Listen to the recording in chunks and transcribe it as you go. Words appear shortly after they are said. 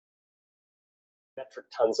metric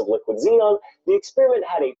tons of liquid xenon, the experiment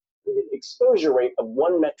had an exposure rate of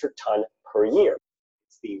 1 metric ton per year.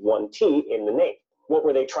 It's the 1T in the name. What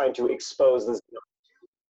were they trying to expose this xenon to?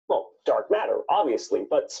 Well, dark matter, obviously,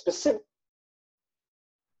 but specific.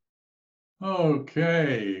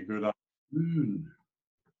 Okay, good afternoon.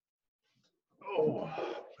 Oh,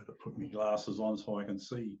 better put my glasses on so I can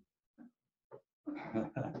see.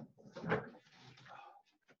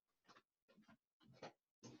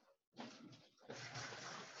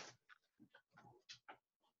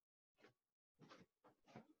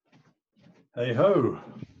 Hey ho,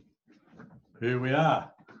 here we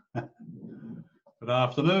are. Good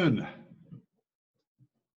afternoon.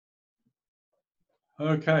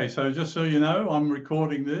 Okay, so just so you know, I'm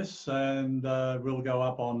recording this and it will go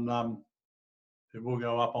up on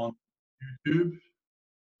YouTube.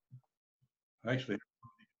 Actually, a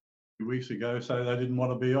few weeks ago, so they didn't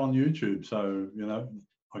want to be on YouTube. So, you know,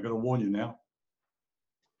 I got to warn you now.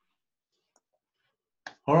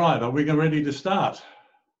 All right, are we ready to start?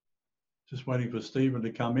 Just waiting for Stephen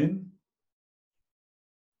to come in.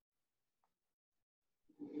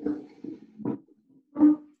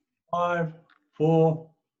 5, 4,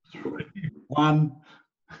 3, 1.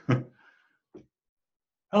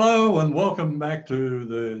 Hello and welcome back to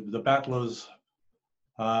the Battlers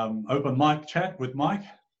open mic chat with Mike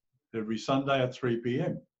every Sunday at 3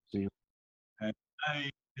 p.m. Yeah. And today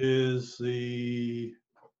is the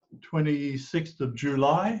 26th of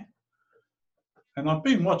July. And I've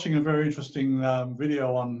been watching a very interesting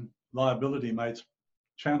video on Liability Mate's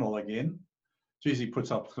channel again. Geez, he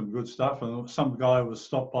puts up some good stuff. And some guy was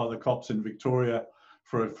stopped by the cops in Victoria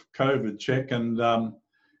for a COVID check, and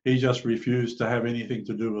he just refused to have anything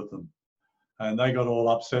to do with them. And they got all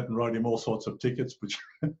upset and wrote him all sorts of tickets, which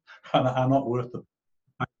are not worth the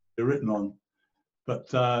paper they're written on. But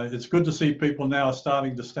it's good to see people now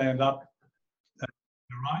starting to stand up,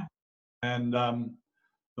 right? And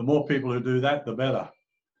the more people who do that, the better.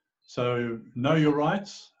 So know your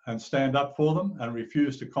rights and stand up for them and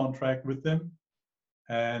refuse to contract with them.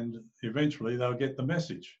 And eventually they'll get the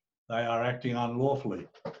message. They are acting unlawfully.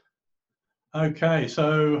 Okay,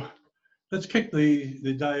 so let's kick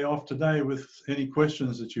the day off today with any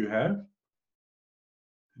questions that you have.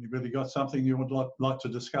 Anybody got something you would like to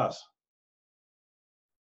discuss?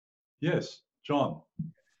 Yes, John.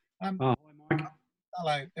 Hi, Mike.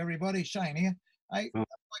 Hello, everybody. Shane here. Hey,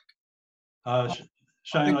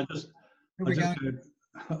 Shane, I just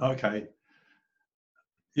okay.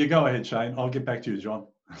 You go ahead, Shane. I'll get back to you, John.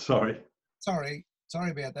 Sorry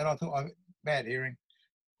about that. I thought bad hearing.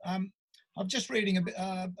 I'm just reading a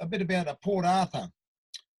bit about a Port Arthur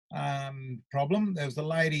problem. There was a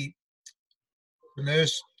lady, the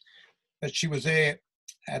nurse, but she was there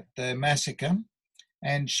at the massacre,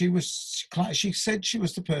 and she said she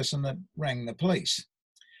was the person that rang the police.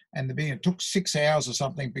 And it took 6 hours or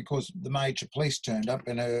something because the major police turned up,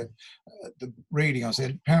 and the reading I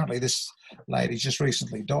said, apparently this lady just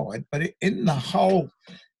recently died. But in the whole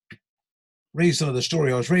reason of the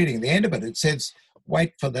story I was reading, at the end of it, it says,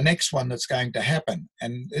 wait for the next one that's going to happen.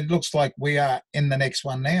 And it looks like we are in the next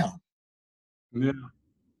one now. Yeah,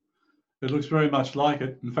 it looks very much like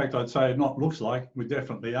it. In fact, I'd say not looks like, we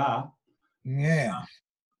definitely are. Yeah.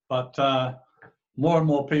 But more and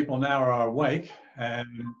more people now are awake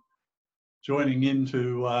and joining in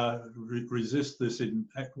to resist this.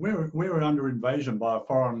 We're under invasion by a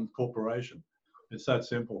foreign corporation. It's that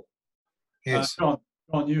simple. Yes. John,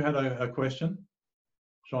 you had a question?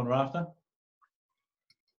 John Rafter?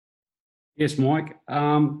 Yes, Mike.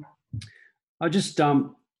 I just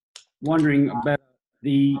wondering about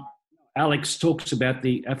Alex talks about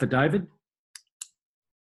the affidavit.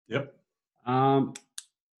 Yep.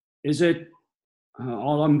 Is it,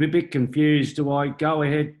 I'm a bit confused. Do I go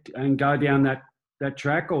ahead and go down that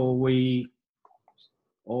track, or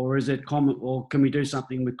is it common, or can we do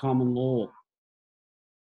something with common law?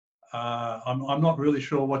 I'm not really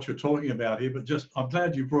sure what you're talking about here, but I'm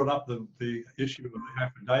glad you brought up the issue of the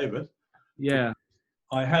affidavit. Yeah.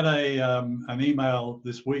 I had an email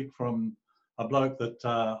this week from a bloke that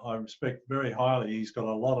I respect very highly. He's got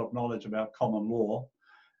a lot of knowledge about common law,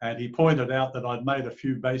 and he pointed out that I'd made a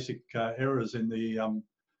few basic errors in the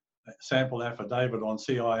sample affidavit on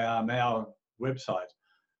CIR Now website,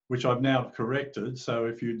 which I've now corrected. So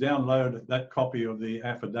if you download that copy of the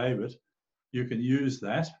affidavit, you can use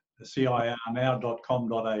that,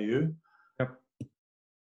 cirnow.com.au. Yep.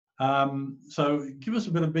 So give us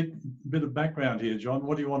a bit of background here, John.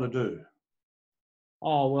 What do you want to do?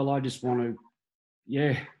 Oh, well, I just want to,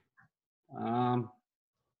 yeah.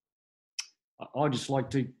 I just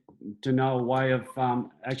like to know a way of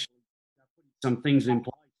actually putting some things in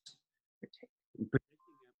place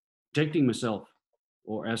protecting myself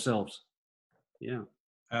or ourselves. Yeah.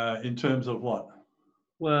 In terms of what?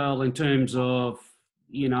 Well, in terms of,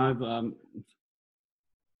 in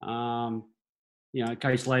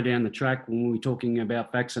case lay down the track when we're talking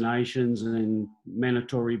about vaccinations and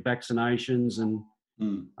mandatory vaccinations and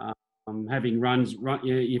having runs,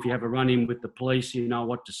 if you have a run-in with the police, you know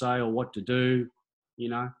what to say or what to do,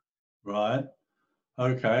 Right.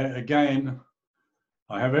 Okay. Again,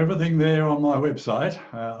 I have everything there on my website.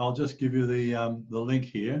 I'll just give you the link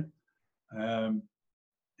here in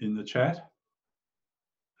the chat.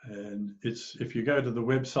 And it's, if you go to the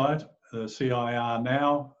website, cirnow.com.au,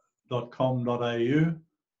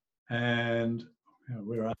 and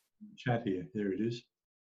where are the chat here? There it is.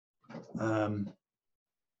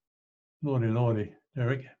 Lordy,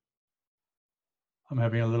 Derek. I'm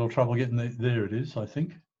having a little trouble getting there it is, I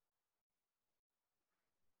think.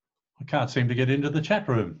 I can't seem to get into the chat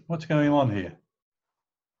room. What's going on here?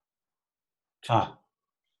 Ah,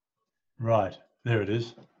 right, there it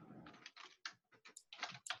is.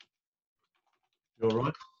 You're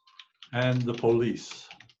right. And the police.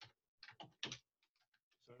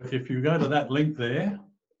 So if you go to that link there,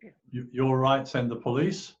 your rights and the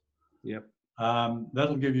police. Yep.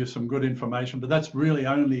 That'll give you some good information, but that's really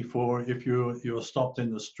only for if you're stopped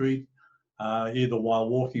in the street, either while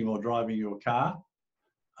walking or driving your car.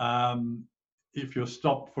 If you're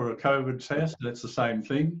stopped for a COVID test, that's the same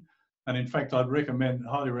thing. And in fact, I'd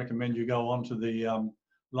highly recommend you go onto the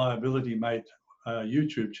Liability Mate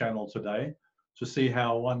YouTube channel today to see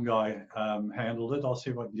how one guy handled it. I'll see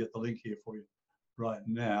if I can get the link here for you right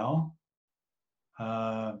now.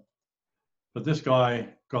 But this guy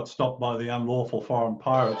got stopped by the unlawful foreign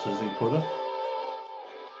pirates, as he put it.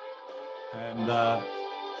 And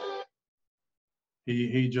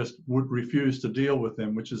he just would refuse to deal with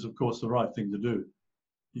them, which is, of course, the right thing to do.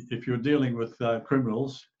 If you're dealing with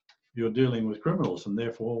criminals, you're dealing with criminals, and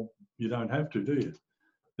therefore you don't have to, do you?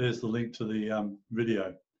 There's the link to the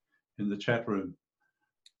video in the chat room.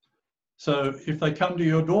 So if they come to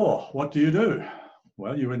your door, what do?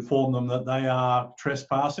 Well, you inform them that they are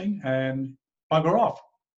trespassing and bugger off.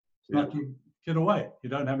 Yeah. Like, you get away. You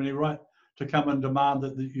don't have any right to come and demand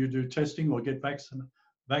that you do testing or get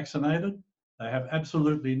vaccinated. They have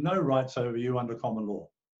absolutely no rights over you under common law.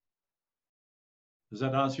 Does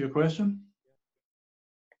that answer your question?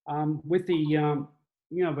 With the,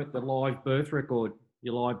 with the live birth record,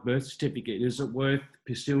 your live birth certificate, is it worth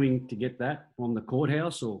pursuing to get that from the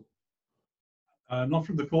courthouse or? Not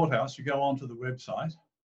from the courthouse. You go onto the website.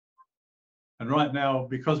 And right now,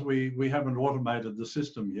 because we haven't automated the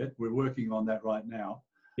system yet, we're working on that right now.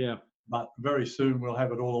 Yeah. But very soon we'll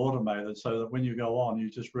have it all automated so that when you go on, you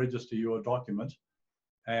just register your document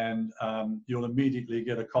and you'll immediately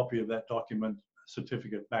get a copy of that document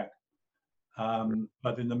certificate back.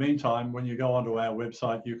 But in the meantime, when you go onto our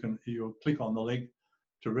website, you'll click on the link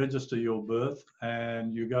to register your birth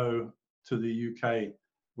and you go to the UK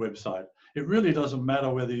website. It really doesn't matter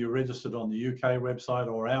whether you're registered on the UK website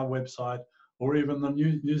or our website or even the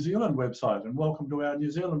New Zealand website. And welcome to our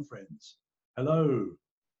New Zealand friends. Hello.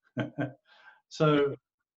 So,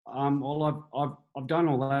 well, I've done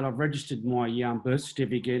all that. I've registered my birth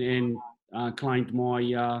certificate and claimed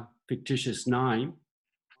my fictitious name.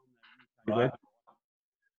 right.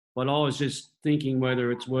 But I was just thinking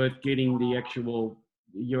whether it's worth getting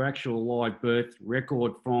your actual live birth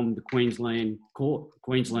record from the Queensland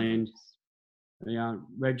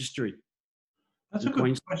registry. That's a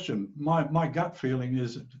good question. My gut feeling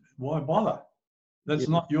is, why bother? That's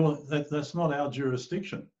not that's not our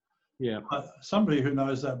jurisdiction. Yeah. Somebody who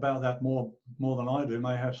knows about that more than I do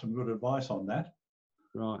may have some good advice on that.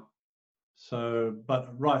 Right. So,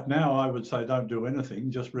 but right now I would say don't do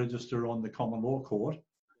anything. Just register on the Common Law Court,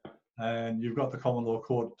 and you've got the Common Law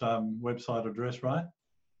Court website address, right?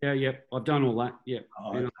 Yeah. Yep. I've done all that. Yeah.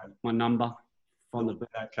 Oh, okay. My number. In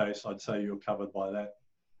that case, I'd say you're covered by that.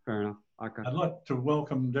 Fair enough. Okay. I'd like to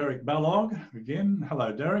welcome Derek Balog again.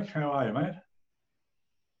 Hello, Derek. How are you, mate?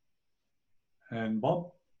 And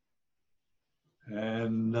Bob.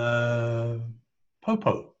 And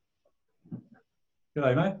Popo.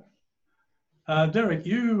 G'day, mate. Derek,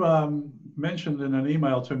 you mentioned in an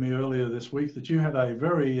email to me earlier this week that you had a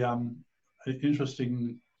very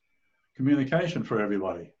interesting communication for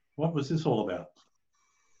everybody. What was this all about?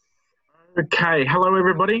 Okay, hello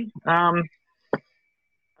everybody. I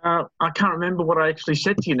can't remember what I actually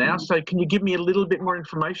said to you now, so can you give me a little bit more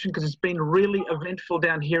information, because it's been really eventful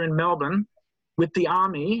down here in Melbourne with the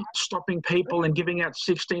Army stopping people and giving out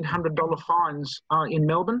 $1,600 fines in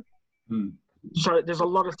Melbourne. So there's a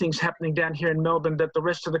lot of things happening down here in Melbourne that the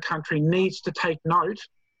rest of the country needs to take note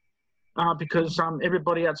because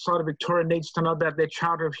everybody outside of Victoria needs to know about their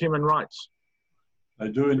Charter of Human Rights. I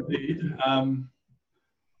do indeed.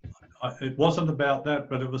 It wasn't about that,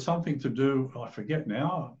 but it was something to do, I forget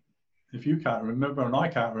now. If you can't remember and I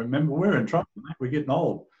can't remember, we're in trouble. We're getting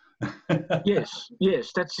old. Yes,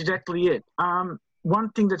 that's exactly it.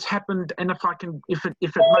 One thing that's happened, and if it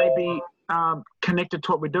may be connected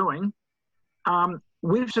to what we're doing,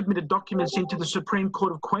 we've submitted documents into the Supreme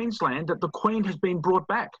Court of Queensland that the Queen has been brought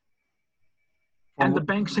back. And the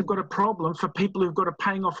banks have got a problem for people who've got a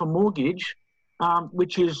paying off a mortgage,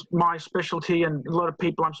 which is my specialty, and a lot of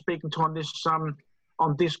people I'm speaking to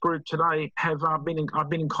on this group today I've been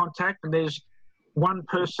in contact. And there's one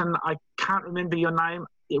person, I can't remember your name,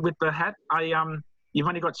 with the hat. You've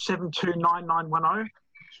only got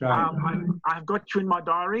 729910. I've got you in my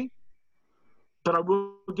diary, but I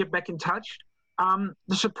will get back in touch.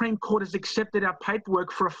 The Supreme Court has accepted our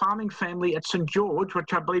paperwork for a farming family at St George,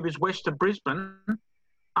 which I believe is west of Brisbane,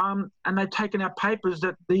 and they've taken our papers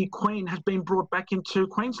that the Queen has been brought back into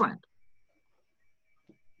Queensland.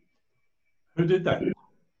 Who did that?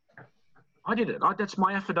 I did it. That's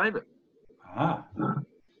my affidavit. Ah.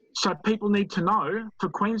 So people need to know, for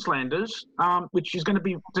Queenslanders, which is going to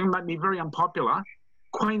make me very unpopular,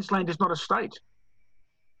 Queensland is not a state.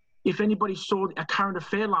 If anybody saw a current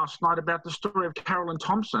affair last night about the story of Carolyn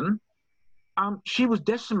Thompson, she was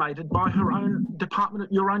decimated by your own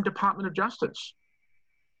Department of Justice.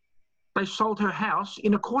 They sold her house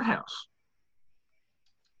in a courthouse.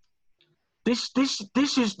 This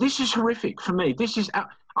is horrific for me.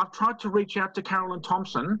 I've tried to reach out to Carolyn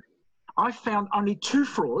Thompson. I found only 2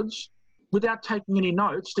 frauds without taking any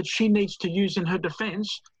notes that she needs to use in her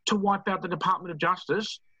defence to wipe out the Department of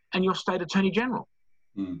Justice and your State Attorney General.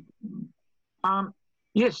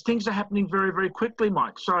 Yes, things are happening very, very quickly,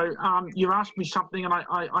 Mike. So you asked me something, and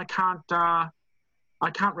I can't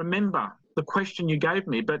remember the question you gave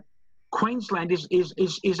me. But Queensland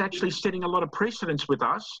is actually setting a lot of precedents with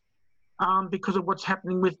us because of what's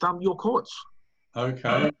happening with your courts.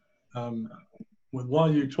 Okay.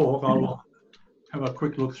 While you talk, I will have a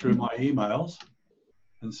quick look through my emails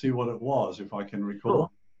and see what it was, if I can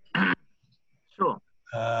recall. Sure.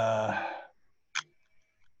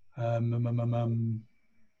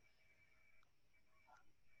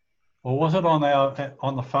 Or was it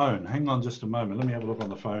on the phone? Hang on just a moment. Let me have a look on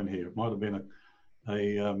the phone here. It might have been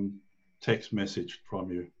a text message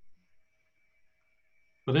from you.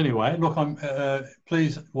 But anyway, look,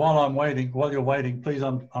 please, while you're waiting, please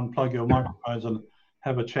unplug your microphones and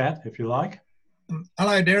have a chat if you like.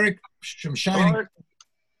 Hello, Derek. I'm Shane.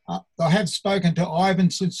 I have spoken to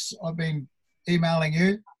Ivan since I've been emailing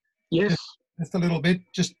you. Yes. Just a little bit,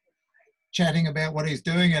 just chatting about what he's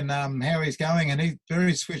doing and how he's going. And he's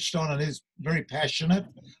very switched on and is very passionate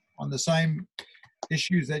on the same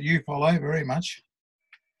issues that you follow very much.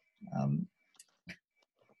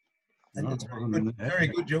 And it's very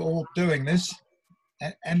good you're all doing this.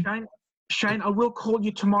 And Shane, I will call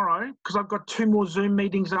you tomorrow because I've got 2 more Zoom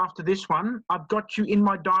meetings after this one. I've got you in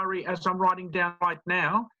my diary as I'm writing down right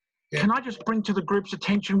now. Yeah. Can I just bring to the group's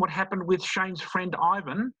attention what happened with Shane's friend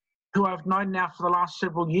Ivan, who I've known now for the last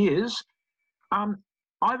several years?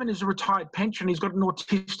 Ivan is a retired pensioner. He's got an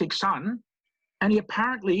autistic son, and he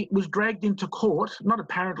apparently was dragged into court. Not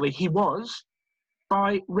apparently, he was,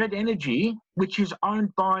 by Red Energy, which is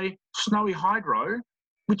owned by Snowy Hydro,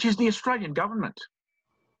 which is the Australian government,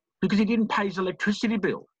 because he didn't pay his electricity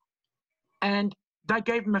bill. And they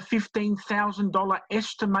gave him a $15,000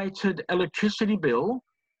 estimated electricity bill.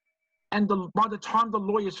 And by the time the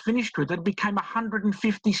lawyers finished with it, it became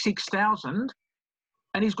 $156,000.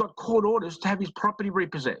 And he's got court orders to have his property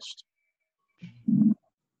repossessed.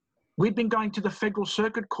 We've been going to the Federal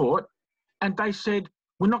Circuit Court, and they said,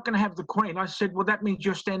 we're not going to have the Queen. I said, well, that means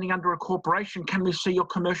you're standing under a corporation. Can we see your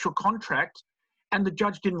commercial contract? And the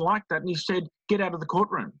judge didn't like that. And he said, get out of the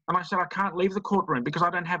courtroom. And I said, I can't leave the courtroom because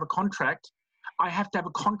I don't have a contract. I have to have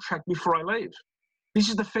a contract before I leave. This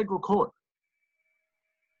is the federal court.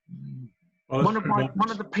 Well,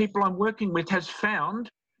 one of the people I'm working with has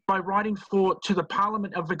found, by writing to the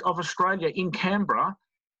Parliament of Australia in Canberra,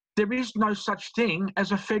 there is no such thing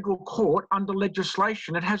as a federal court under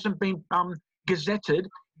legislation. It hasn't been gazetted,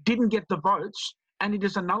 didn't get the votes, and it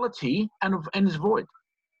is a nullity and is void.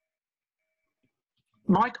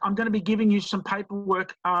 Mike, I'm going to be giving you some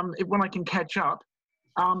paperwork when I can catch up,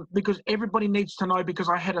 because everybody needs to know, because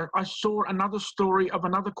I saw another story of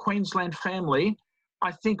another Queensland family,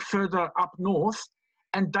 I think further up north,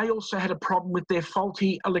 and they also had a problem with their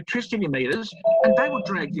faulty electricity meters, and they were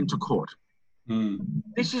dragged into court.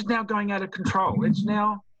 This is now going out of control. It's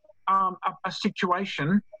now a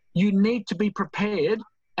situation. You need to be prepared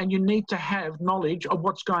and you need to have knowledge of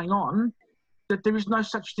what's going on, that there is no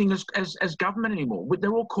such thing as government anymore.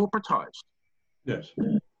 They're all corporatized. Yes.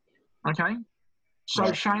 Okay? So,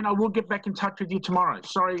 Right. Shane, I will get back in touch with you tomorrow.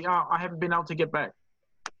 Sorry, I haven't been able to get back.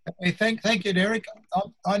 Hey, thank you, Derek.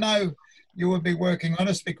 I know you will be working on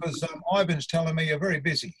us because Ivan's telling me you're very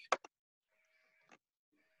busy.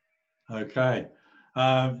 Okay.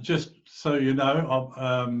 Just so you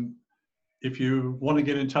know, if you want to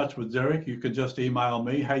get in touch with Derek, you can just email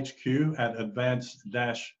me,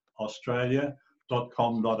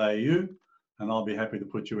 hq@advanced-australia.com.au, and I'll be happy to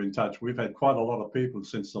put you in touch. We've had quite a lot of people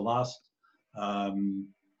since the last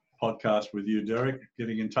podcast with you, Derek,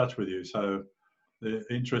 getting in touch with you. So the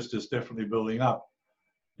interest is definitely building up.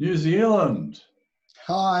 New Zealand.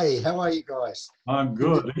 Hi, how are you guys? I'm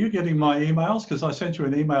good. Are you getting my emails? Because I sent you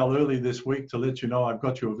an email early this week to let you know I've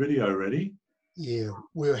got your video ready. Yeah,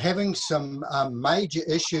 we're having some major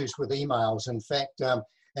issues with emails. In fact,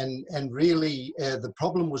 and really the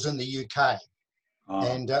problem was in the UK.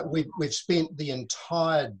 And we've spent the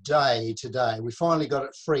entire day today. We finally got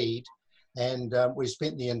it freed, and we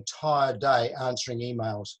spent the entire day answering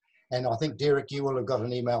emails. And I think, Derek, you will have got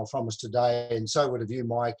an email from us today, and so would have you,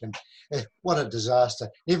 Mike. And what a disaster.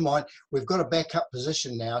 Never mind, we've got a backup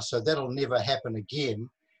position now, so that'll never happen again.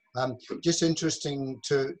 Just interesting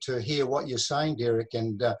to hear what you're saying, Derek.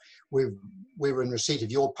 And we're in receipt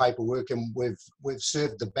of your paperwork, and we've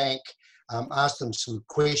served the bank, asked them some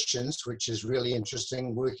questions, which is really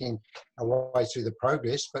interesting, working our way through the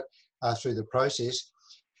progress, but through the process.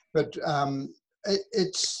 But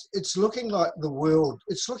it's looking like the world,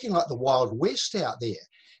 it's looking like the Wild West out there.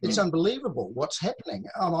 It's unbelievable what's happening.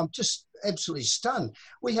 I'm just absolutely stunned.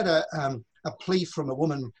 We had a plea from a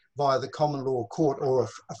woman via the common law court, or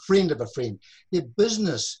a friend of a friend. Their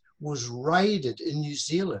business was raided in New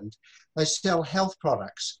Zealand. They sell health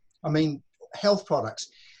products. I mean, health products.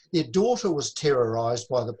 Their daughter was terrorised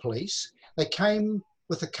by the police. They came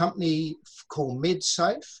with a company called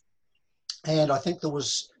MedSafe, and I think there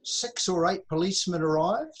was 6 or 8 policemen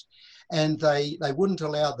arrived, and they wouldn't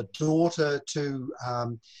allow the daughter to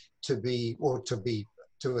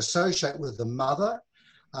associate with the mother.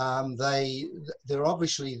 They're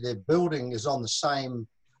obviously, their building is on the same,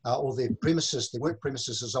 or their premises, their work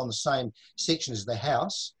premises is on the same section as the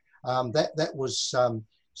house. That was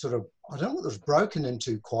sort of, I don't know what it was broken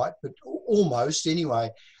into quite, but almost anyway.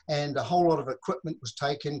 And a whole lot of equipment was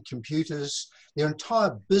taken, computers. Their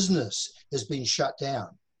entire business has been shut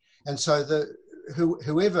down. And so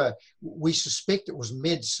whoever, we suspect it was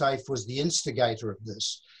MedSafe, was the instigator of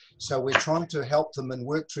this. So we're trying to help them and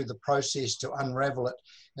work through the process to unravel it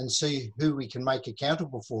and see who we can make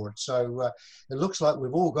accountable for it. So it looks like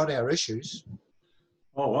we've all got our issues.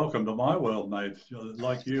 Oh, welcome to my world, mate.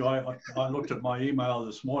 Like you, I looked at my email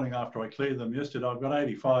this morning after I cleared them yesterday. I've got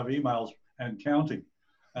 85 emails and counting.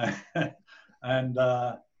 And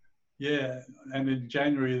yeah, and in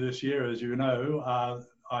January this year, as you know,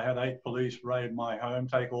 I had 8 police raid my home,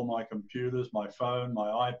 take all my computers, my phone,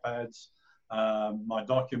 my iPads, my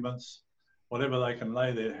documents, whatever they can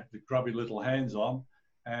lay their grubby little hands on.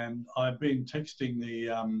 And I've been texting the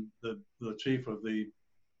chief of the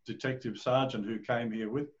detective sergeant who came here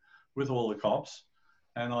with all the cops,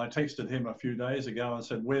 and I texted him a few days ago and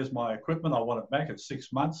said, where's my equipment? I want it back. It's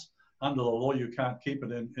 6 months. Under the law, you can't keep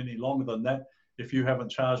it any longer than that if you haven't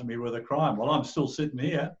charged me with a crime. Well, I'm still sitting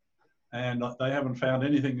here, and they haven't found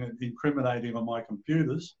anything incriminating on my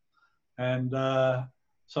computers. And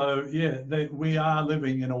so, yeah, we are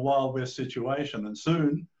living in a Wild West situation, and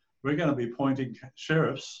soon we're going to be appointing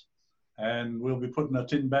sheriffs, and we'll be putting a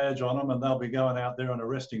tin badge on them, and they'll be going out there and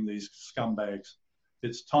arresting these scumbags.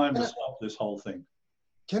 It's time to stop this whole thing.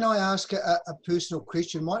 Can I ask a personal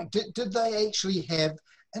question, Mike? Did they actually have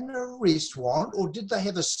an arrest warrant, or did they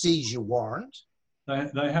have a seizure warrant?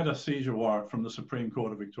 They had a seizure warrant from the Supreme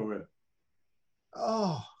Court of Victoria.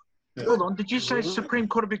 Oh. Yeah. Hold on, did you say Supreme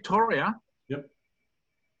Court of Victoria? Yep.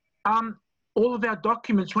 All of our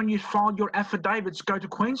documents, when you filed your affidavits, go to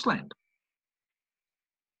Queensland.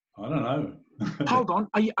 I don't know. Hold on,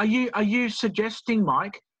 are you suggesting,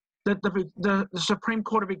 Mike, that the Supreme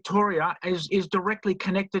Court of Victoria is directly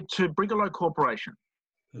connected to Brigalow Corporation?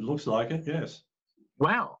 It looks like it, yes.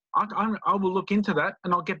 Wow, I will look into that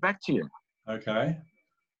and I'll get back to you. Okay.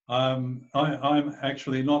 I'm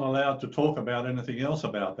actually not allowed to talk about anything else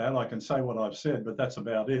about that. I can say what I've said, but that's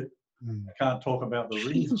about it. I can't talk about the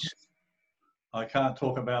reasons. I can't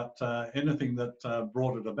talk about anything that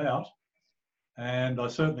brought it about. And I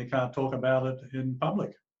certainly can't talk about it in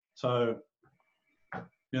public. So,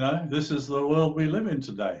 you know, this is the world we live in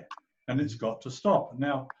today, and it's got to stop.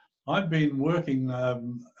 Now, I've been working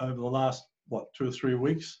over the last what, 2 or 3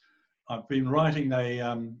 weeks, I've been writing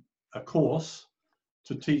a course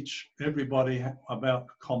to teach everybody about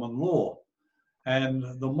common law. And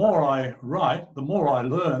the more I write, the more I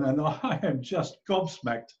learn, and I am just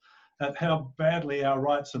gobsmacked at how badly our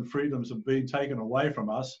rights and freedoms have been taken away from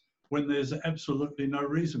us when there's absolutely no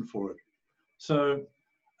reason for it. So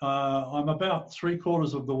I'm about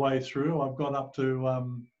 3/4 of the way through. I've got up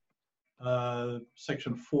to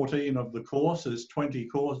section 14 of the course. There's 20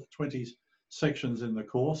 sections in the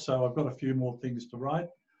course, so I've got a few more things to write.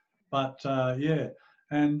 But yeah,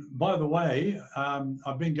 and by the way,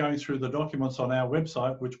 I've been going through the documents on our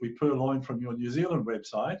website, which we purloined from your New Zealand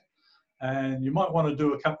website, and you might want to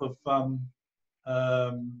do a couple of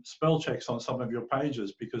spell checks on some of your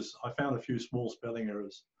pages, because I found a few small spelling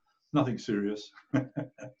errors. Nothing serious.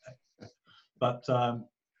 But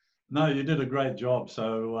no, you did a great job,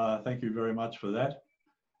 so thank you very much for that.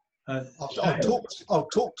 I'll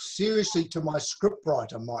talk seriously to my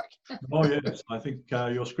scriptwriter, Mike. Oh yes, I think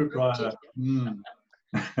your scriptwriter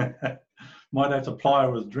might have to ply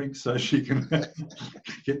her with drinks so she can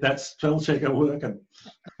get that spell checker working.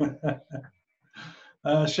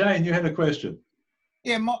 Shane, you had a question.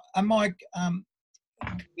 Yeah, Mike,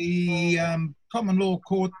 the common law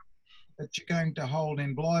court that you're going to hold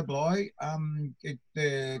in Bly,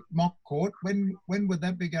 the mock court, when would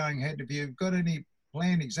that be going ahead? Have you got any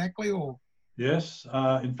plan exactly, or? Yes,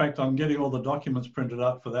 in fact, I'm getting all the documents printed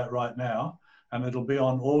up for that right now, and it'll be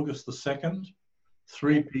on August the 2nd,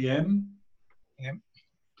 3 p.m. Yep,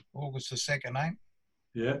 August the 2nd, eh?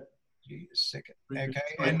 Yeah. Geez, 2nd.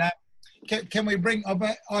 Okay, and can we bring?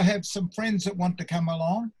 I have some friends that want to come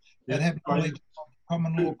along that have knowledge of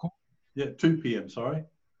common law court. Yeah, 2 p.m. Sorry.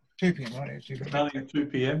 2 p.m. Right. Starting at 2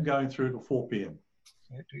 p.m. going through to 4 p.m.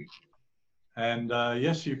 Yeah, and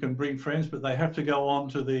yes, you can bring friends, but they have to go on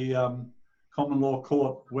to the Common Law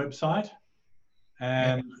Court website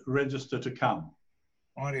and register to come.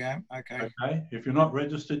 Rightio, okay. Okay. If you're not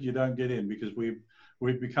registered, you don't get in, because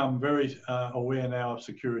we've become very aware now of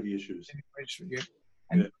security issues.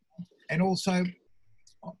 Yeah. And also,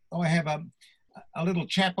 I have a little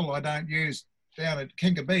chapel I don't use down at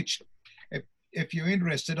Kinga Beach. If you're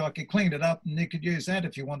interested, I could clean it up, and you could use that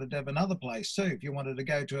if you wanted to have another place too, if you wanted to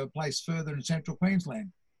go to a place further in central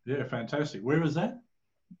Queensland. Yeah, fantastic. Where is that?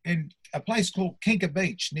 In a place called Kinga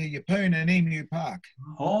Beach, near Yeppoon and Emu Park.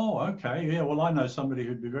 Oh, okay. Yeah, well, I know somebody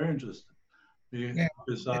who'd be very interested. Yeah,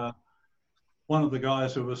 because one of the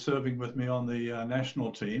guys who was serving with me on the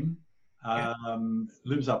national team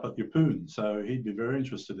lives up at Yeppoon, so he'd be very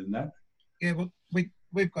interested in that. Yeah, well,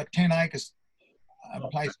 we've got 10 acres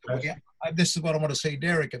place. This is what I want to see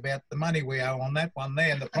Derek about, the money we owe on that one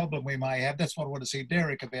there and the problem we may have. That's what I want to see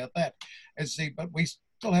Derek about that. But we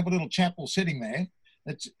still have a little chapel sitting there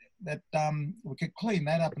that we could clean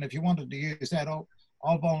that up, and if you wanted to use that, I'll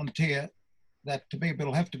volunteer that to be, but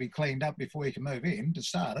it'll have to be cleaned up before you can move in to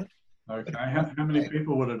start it. Okay, how many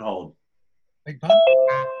people would it hold? Big pardon?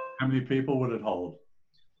 How many people would it hold?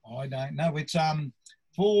 I don't know. It's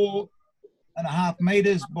 4.5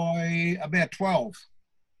 meters by about 12.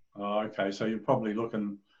 Oh, okay, so you're probably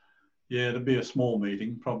looking, yeah, to be a small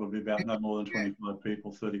meeting, probably about no more than 25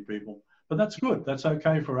 people, 30 people. But that's good. That's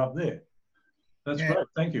okay for up there. That's great.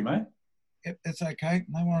 Thank you, mate. Yep, that's okay.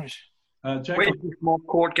 No worries. Jack, where's this mock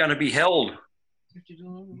court going to be held?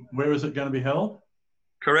 Where is it going to be held?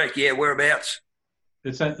 Correct, yeah, whereabouts?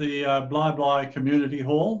 It's at the Bly Community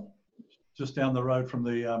Hall, just down the road from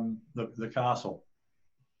the castle.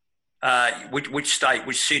 Which state,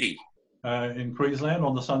 which city? In Queensland,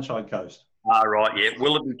 on the Sunshine Coast. Ah, right, yeah.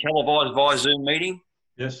 Will it be televised via Zoom meeting?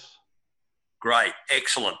 Yes. Great,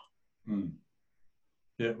 excellent.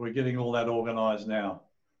 Yeah, we're getting all that organised now.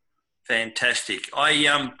 Fantastic.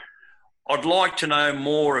 I'd like to know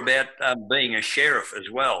more about being a sheriff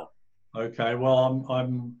as well. Okay, well,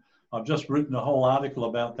 I've just written a whole article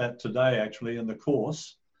about that today, actually, in the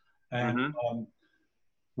course, and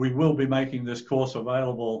we will be making this course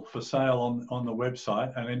available for sale on the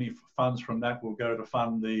website, and any funds from that will go to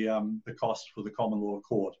fund the costs for the Common Law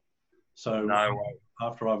Court. So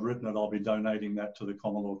after I've written it, I'll be donating that to the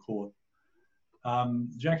Common Law Court.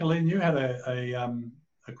 Jacqueline, you had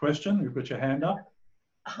a question. You've got your hand up.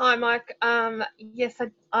 Hi, Mike. Yes,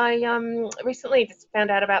 I recently just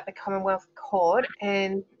found out about the Commonwealth Court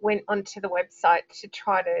and went onto the website to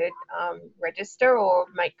try to register or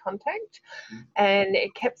make contact. And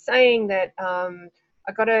it kept saying that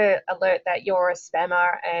I got an alert that you're a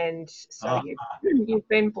spammer, and so you've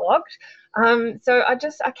been blocked. So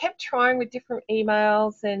I kept trying with different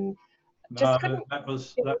emails and just couldn't. That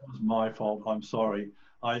was my fault. I'm sorry.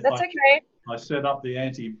 That's okay. I set up the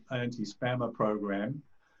anti-spammer program,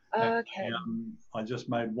 Okay. I just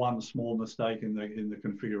made one small mistake in the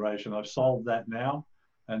configuration. I've solved that now,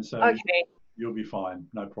 and so Okay. you'll be fine.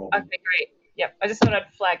 No problem. Okay, great. Yep. I just thought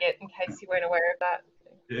I'd flag it in case you weren't aware of that.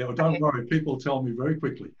 Yeah, well, don't worry. People tell me very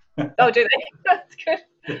quickly. Oh, do they? That's good.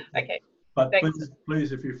 Okay. But Thanks.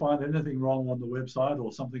 please, if you find anything wrong on the website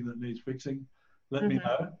or something that needs fixing, let me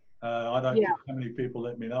know. I don't care how many people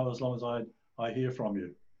let me know, as long as I hear from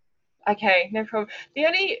you. Okay, no problem. The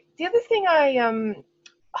other thing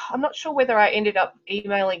I'm not sure whether I ended up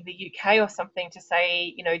emailing the UK or something to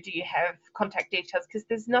say, you know, do you have contact details? Because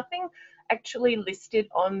there's nothing actually listed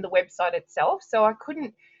on the website itself, so I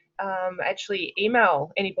couldn't actually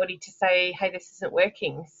email anybody to say, hey, this isn't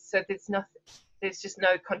working. So there's just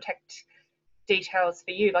no contact details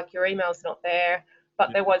for you, like your email's not there,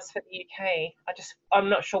 but there was for the UK. I'm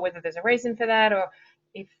not sure whether there's a reason for that, or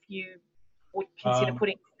if you would consider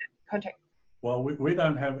putting contact. Well, we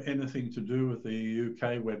don't have anything to do with the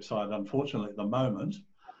UK website, unfortunately, at the moment,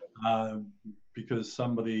 because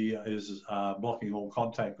somebody is blocking all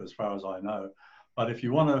contact as far as I know. But if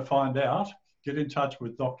you want to find out, get in touch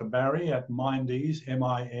with Dr. Barry at Mindeze,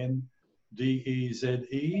 MINDEZE,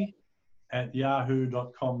 at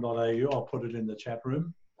yahoo.com.au. I'll put it in the chat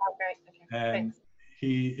room. Oh, great. Okay. And Thanks.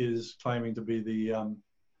 he is claiming to be the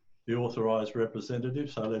authorised representative,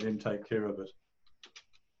 so let him take care of it.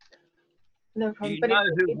 No problem. Do you know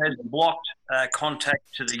who has blocked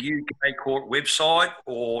contact to the UK court website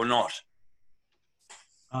or not?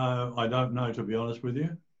 I don't know, to be honest with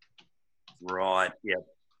you. Right, yep.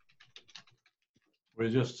 We're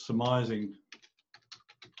just surmising.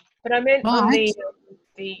 But I meant on the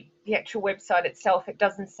actual website itself, it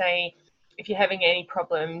doesn't say if you're having any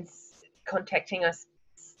problems contacting us,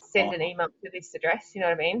 send an email to this address. You know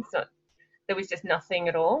what I mean? It's not, there was just nothing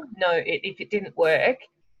at all. No, if it didn't work,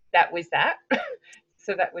 that was that.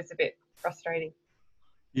 So that was a bit frustrating.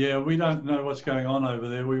 Yeah, we don't know what's going on over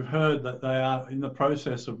there. We've heard that they are in the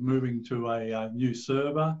process of moving to a new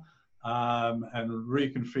server and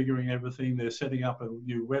reconfiguring everything. They're setting up a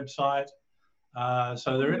new website.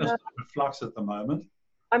 So they're in a state of flux at the moment.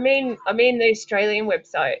 I mean the Australian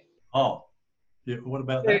website. Oh, yeah. What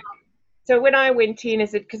about that? So when I went in,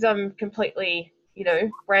 because I'm completely, you know,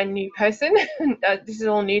 brand new person, this is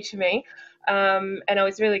all new to me, and I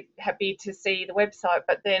was really happy to see the website,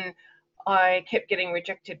 but then I kept getting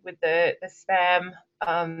rejected with the spam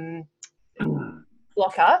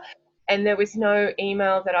blocker, and there was no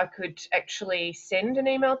email that I could actually send an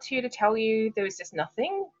email to you to tell you. There was just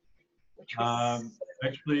nothing. Which was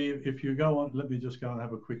actually, if you go on, let me just go and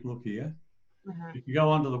have a quick look here. If you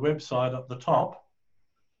go onto the website at the top,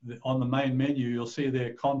 on the main menu, you'll see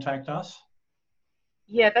there, contact us.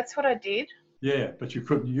 Yeah, that's what I did. Yeah, but you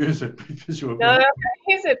couldn't use it because you were... No, I couldn't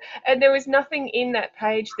use it. And there was nothing in that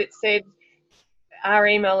page that said our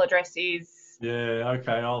email address is... Yeah,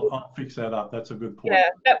 okay, I'll fix that up. That's a good point. Yeah,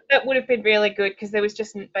 that would have been really good, because there was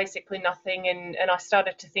just basically nothing, and I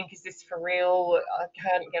started to think, is this for real? I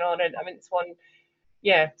can't get on it. I mean, it's one...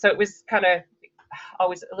 Yeah, so it was kind of... I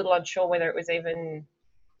was a little unsure whether it was even...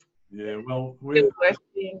 Yeah, well,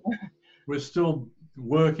 we're still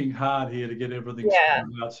working hard here to get everything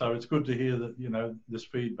sorted out, so it's good to hear that, you know, this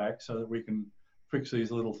feedback so that we can fix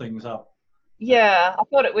these little things up. Yeah, I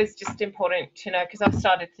thought it was just important to know, because I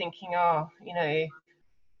started thinking, oh, you know,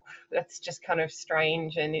 that's just kind of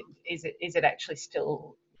strange, and is it actually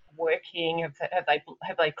still working? Have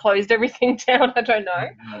they closed everything down? I don't know.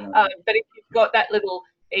 No. But if you've got that little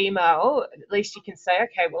email, at least you can say,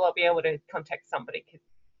 okay, well, I'll be able to contact somebody,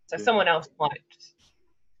 so someone else might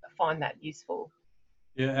find that useful.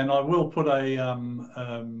 Yeah, and I will put a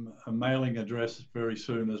mailing address very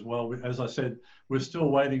soon as well. As I said, we're still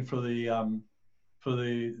waiting for the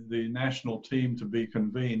national team to be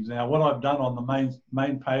convened. Now, what I've done on the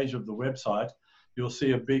main page of the website, you'll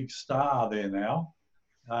see a big star there now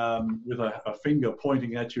with a finger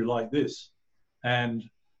pointing at you like this, and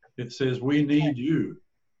it says, "We need you."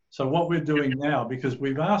 So what we're doing now, because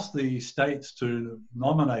we've asked the states to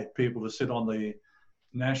nominate people to sit on the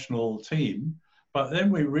national team, but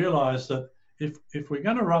then we realized that if we're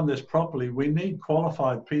going to run this properly, we need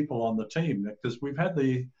qualified people on the team, because we've had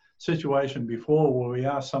the situation before where we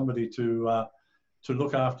asked somebody to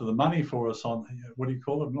look after the money for us on, what do you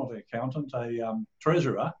call it? Not an accountant, a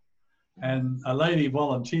treasurer. And a lady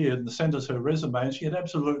volunteered and sent us her resume, and she had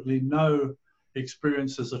absolutely no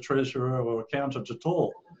experience as a treasurer or accountant at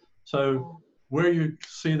all. So where you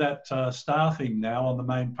see that star thing now on the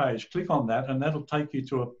main page, click on that, and that'll take you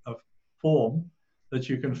to a form that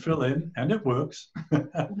you can fill in, and it works,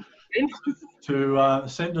 to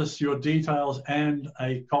send us your details and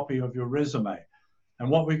a copy of your resume. And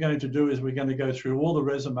what we're going to do is we're going to go through all the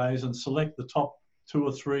resumes and select the top 2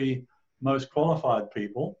 or 3 most qualified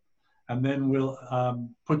people, and then we'll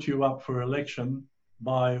put you up for election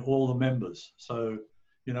by all the members. So,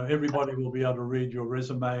 you know, everybody will be able to read your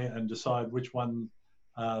resume and decide which one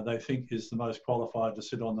they think is the most qualified to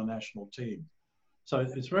sit on the national team. So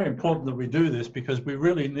it's very important that we do this, because we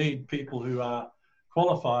really need people who are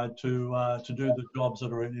qualified to do the jobs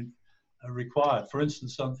that are required. For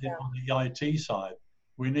instance, on the IT side,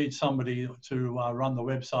 we need somebody to run the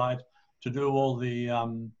website, to do all the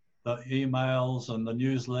emails and the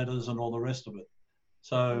newsletters and all the rest of it.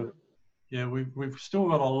 So yeah, we've still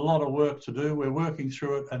got a lot of work to do. We're working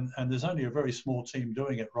through it, and there's only a very small team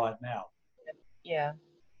doing it right now. Yeah.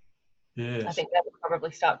 Yes. I think that will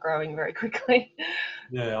probably start growing very quickly.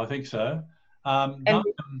 Yeah, I think so.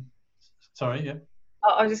 Sorry, yeah.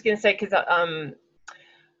 I was just going to say, because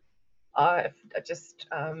I just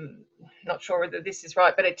not sure whether this is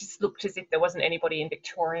right, but it just looked as if there wasn't anybody in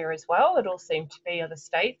Victoria as well. It all seemed to be other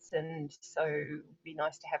states, and so it'd be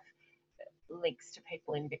nice to have links to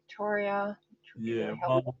people in Victoria. Yeah,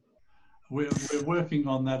 well, we're working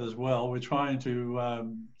on that as well. We're trying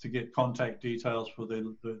to get contact details for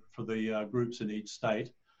the groups in each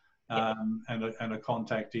state, and a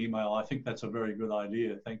contact email. I think that's a very good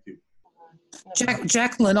idea. Thank you.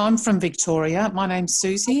 Jacqueline, I'm from Victoria. My name's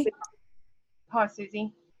Susie. Hi,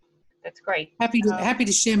 Susie. That's great. Happy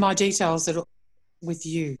to share my details with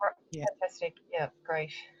you. Yeah. Fantastic. Yeah,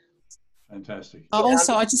 great. Fantastic.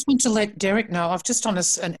 Also, I just want to let Derek know, I've just done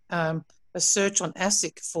a search on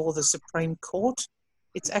ASIC for the Supreme Court.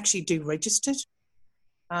 It's actually deregistered.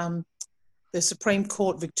 The Supreme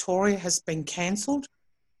Court Victoria has been cancelled.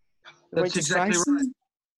 That's exactly right.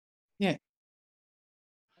 Yeah.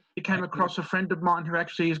 I came across a friend of mine who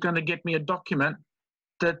actually is going to get me a document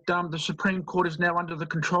that the Supreme Court is now under the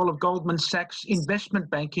control of Goldman Sachs Investment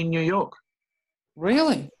Bank in New York.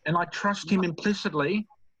 Really? And I trust him implicitly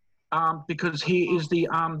because he is the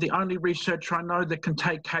only researcher I know that can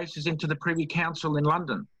take cases into the Privy Council in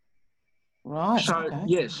London. Right. So, okay.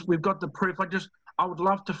 Yes, we've got the proof. I would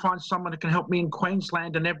love to find someone who can help me in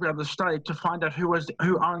Queensland and every other state to find out who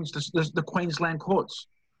owns the Queensland courts.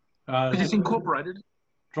 Because it's incorporated.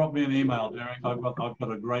 Drop me an email, Derek. I've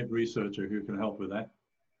got a great researcher who can help with that.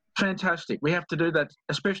 Fantastic. We have to do that,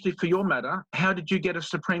 especially for your matter. How did you get a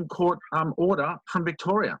Supreme Court order from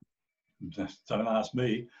Victoria? Don't ask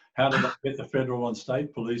me. How did I get the federal and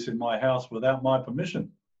state police in my house without my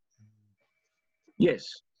permission? Yes.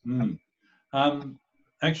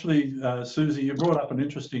 Actually, Susie, you brought up an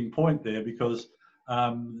interesting point there, because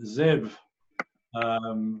Zev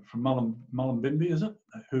from Mullumbimby, is it,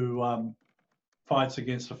 who fights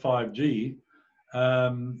against the 5G,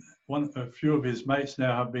 a few of his mates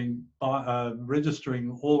now have been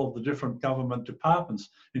registering all of the different government departments,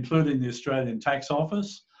 including the Australian Tax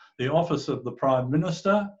Office, the Office of the Prime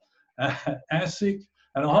Minister, ASIC,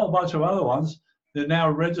 and a whole bunch of other ones. They're now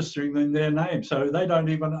registering in their name, so they don't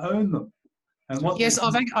even own them. And yes,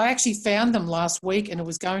 I actually found them last week, and it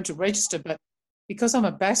was going to register, but because I'm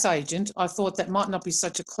a BAS agent, I thought that might not be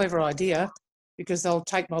such a clever idea, because they'll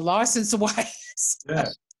take my license away. Yeah.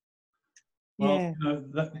 Well, you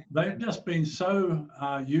know, they've just been so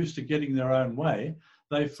used to getting their own way,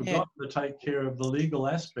 they've forgotten to take care of the legal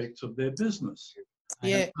aspects of their business.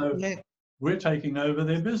 We're taking over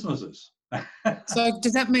their businesses. So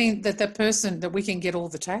does that mean that we can get all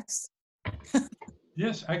the tax?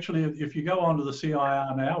 Yes, actually, if you go onto the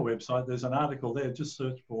CIR Now website, there's an article there. Just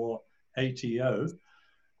search for ATO.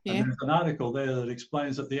 And there's an article there that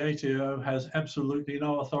explains that the ATO has absolutely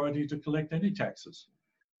no authority to collect any taxes.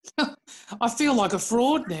 I feel like a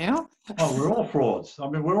fraud now. Oh, we're all frauds. I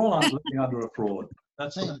mean, we're all living under a fraud.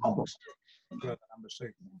 That's the problem.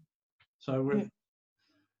 So we're...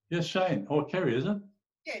 Yes, Shane. Or Kerry, is it?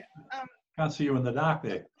 Yeah. Can't see you in the dark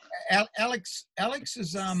there. Alex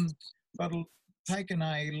has taken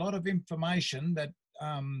a lot of information that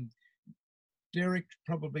Derek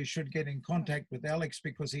probably should get in contact with Alex,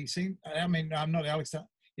 because he seemed, I'm not Alex.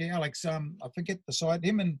 Yeah, Alex, I forget the side.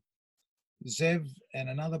 Him and Zev and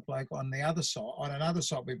another bloke on another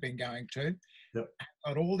site we've been going to. Yep.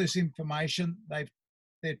 Got all this information. They're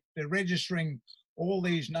registering all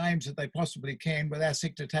these names that they possibly can with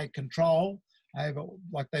ASIC to take control over,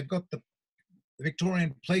 like they've got the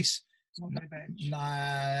Victorian Police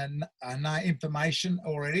information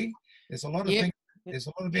already. There's a lot of things. There's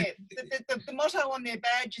a lot of the motto on their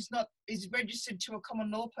badge is registered to a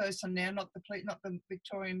common law person now, not the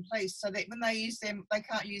Victorian Police. So that when they use them, they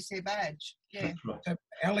can't use their badge. Yeah. So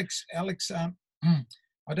Alex, I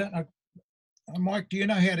don't know, Mike. Do you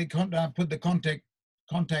know how to put the contact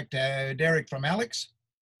contact Derek from Alex.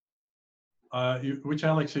 Which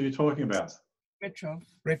Alex are you talking about? Retro.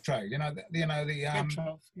 Retro. Retro.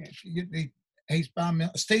 Yeah. He's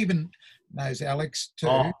Stephen knows Alex too.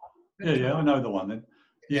 Oh, yeah, I know the one then.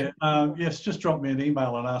 Yeah. Yes, just drop me an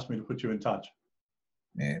email and ask me to put you in touch.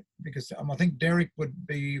 Yeah, because I think Derek would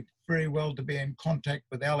be very well to be in contact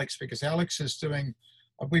with Alex, because Alex is doing.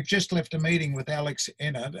 We've just left a meeting with Alex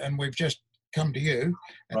in it, and we've just come to you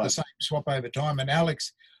at the same swap over time. And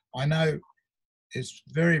Alex, I know, is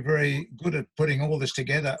very, very good at putting all this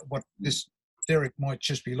together. What this Derek might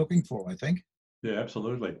just be looking for, I think. Yeah,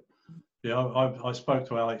 absolutely. Yeah, I spoke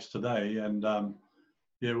to Alex today, and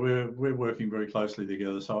yeah, we're working very closely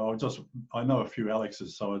together. So I know a few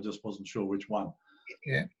Alexes, so I just wasn't sure which one.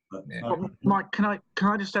 Yeah. But, Yeah. no. Mike, can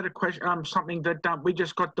I just add a question? Something that we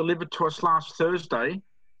just got delivered to us last Thursday.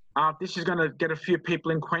 This is going to get a few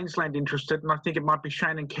people in Queensland interested, and I think it might be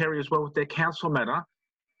Shane and Kerry as well with their council matter.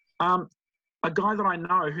 A guy that I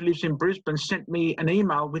know who lives in Brisbane sent me an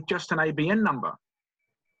email with just an ABN number.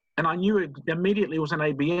 And I knew it immediately was an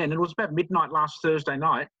ABN. It was about midnight last Thursday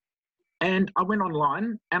night. And I went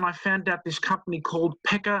online and I found out this company called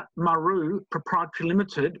Pekka Maru Proprietary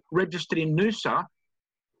Limited, registered in Noosa,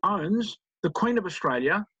 owns the Queen of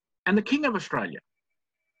Australia and the King of Australia.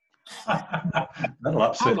 That'll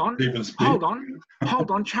upset Stephen Spear.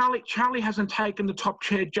 Hold on. Charlie hasn't taken the top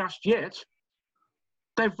chair just yet.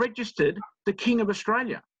 They've registered the King of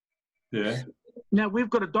Australia. Yeah. Now we've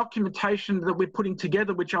got a documentation that we're putting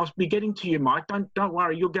together, which I'll be getting to you, Mike. Don't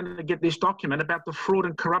worry, you're going to get this document about the fraud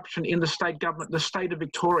and corruption in the state government, the state of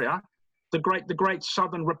Victoria, the great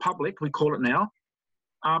Southern Republic, we call it now,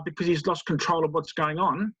 because he's lost control of what's going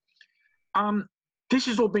on. This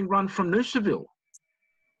is all being run from Noosaville.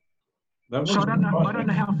 So I don't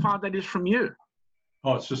know how far that is from you.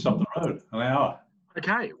 Oh, it's just up the road, an hour.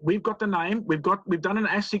 Okay, we've got the name. We've done an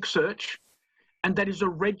ASIC search, and that is a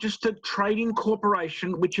registered trading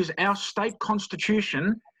corporation, which is our state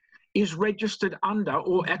constitution, is registered under,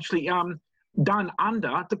 or actually done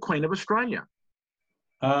under, the Queen of Australia.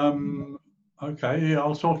 Okay, yeah,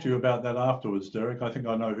 I'll talk to you about that afterwards, Derek. I think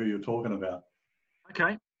I know who you're talking about.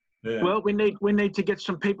 Okay. Yeah. Well, we need to get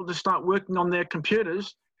some people to start working on their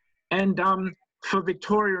computers, and for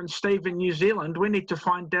Victoria and Steve in New Zealand, we need to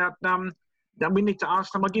find out. We need to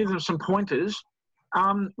ask them. I'll give them some pointers.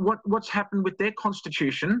 What's happened with their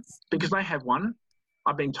constitution, because they have one.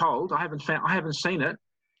 I've been told. I haven't seen it.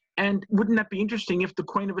 And wouldn't that be interesting if the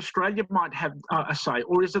Queen of Australia might have a say,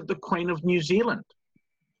 or is it the Queen of New Zealand?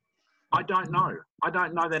 I don't know. I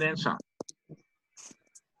don't know that answer.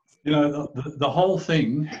 You know, the whole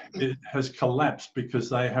thing has collapsed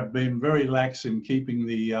because they have been very lax in keeping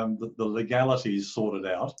the legalities sorted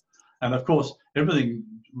out. And of course, everything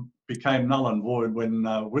became null and void when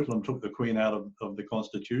Whitlam took the Queen out of the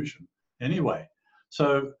Constitution anyway.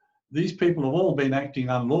 So these people have all been acting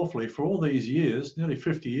unlawfully for all these years, nearly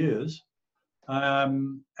 50 years.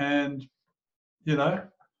 And, you know,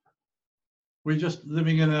 we're just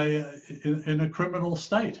living in a criminal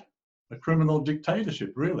state, a criminal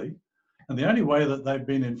dictatorship, really. And the only way that they've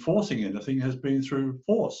been enforcing anything has been through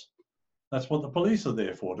force. That's what the police are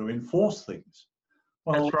there for, to enforce things.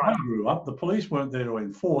 Well, That's right. I grew up, the police weren't there to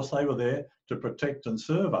enforce, they were there to protect and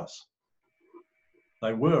serve us.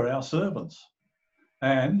 They were our servants.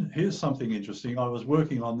 And here's something interesting. I was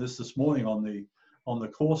working on this morning on the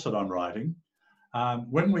course that I'm writing.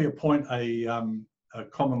 When we appoint a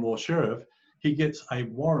common law sheriff, he gets a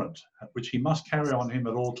warrant, which he must carry on him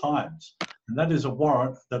at all times. And that is a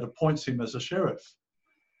warrant that appoints him as a sheriff.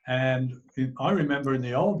 And I remember in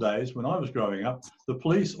the old days when I was growing up, the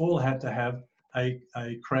police all had to have a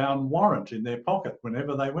Crown warrant in their pocket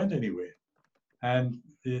whenever they went anywhere. And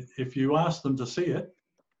if you asked them to see it,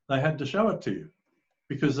 they had to show it to you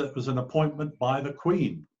because it was an appointment by the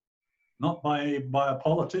Queen, not by a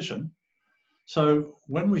politician. So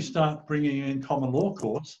when we start bringing in common law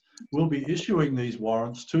courts, we'll be issuing these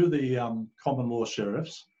warrants to the common law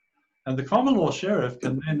sheriffs, and the common law sheriff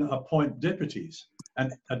can then appoint deputies.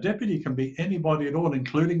 And a deputy can be anybody at all,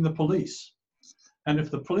 including the police. And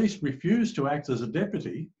if the police refuse to act as a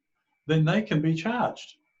deputy, then they can be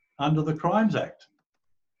charged under the Crimes Act.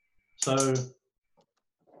 So the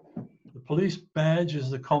police badge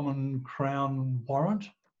is the common Crown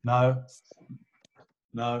warrant? No,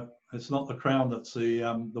 it's not the Crown that's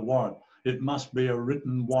the warrant. It must be a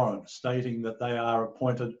written warrant stating that they are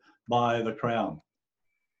appointed by the Crown.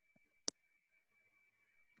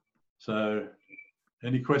 So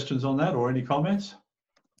any questions on that or any comments?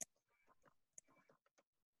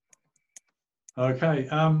 Okay,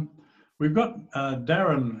 we've got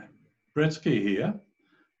Darren Bretsky here,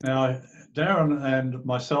 Now, Darren and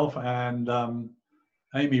myself and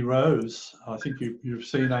Amy Rose, I think you've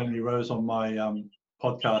seen Amy Rose on my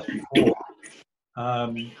podcast before.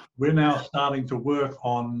 We're now starting to work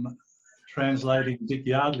on translating Dick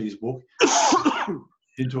Yardley's book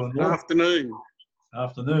into an afternoon.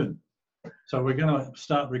 So we're going to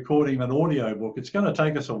start recording an audio book. It's going to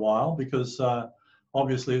take us a while because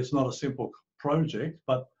obviously it's not a simple project,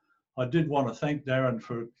 but I did want to thank Darren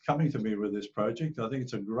for coming to me with this project. I think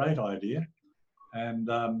it's a great idea. And,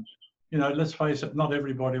 you know, let's face it, not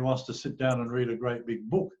everybody wants to sit down and read a great big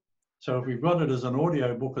book. So if we've got it as an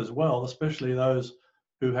audio book as well, especially those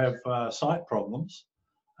who have sight problems,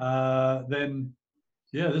 then,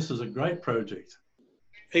 yeah, this is a great project.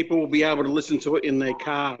 People will be able to listen to it in their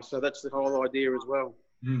car. So that's the whole idea as well.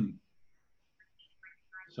 Mm.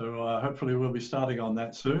 So hopefully we'll be starting on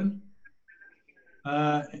that soon.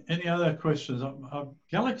 Any other questions?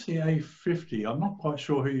 Galaxy A50, I'm not quite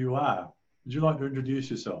sure who you are. Would you like to introduce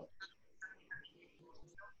yourself?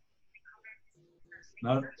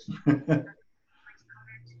 No?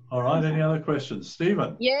 All right, any other questions?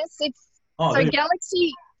 Stephen? Yes, it's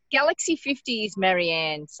Galaxy 50 is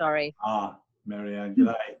Marianne, sorry. Ah, Marianne,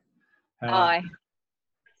 g'day. Hi.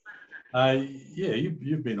 Yeah,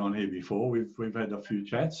 you've been on here before. We've had a few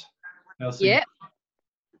chats. Yeah.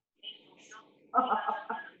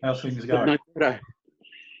 How's things going? You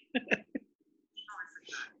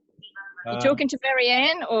talking to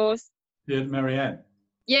Marianne or? Yeah, Marianne.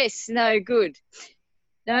 Yes, no, good.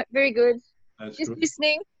 No, very good. That's just good.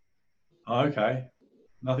 Listening. Okay.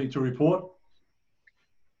 Nothing to report?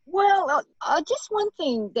 Well, just one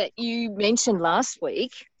thing that you mentioned last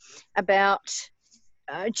week about,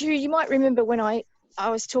 Drew, you might remember when I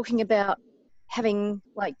was talking about having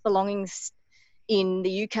like belongings in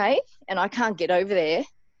the UK and I can't get over there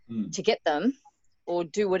to get them or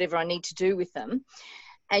do whatever I need to do with them.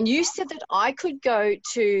 And you said that I could go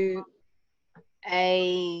to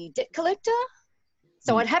a debt collector.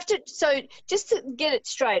 So I'd have to, so just to get it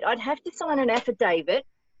straight, I'd have to sign an affidavit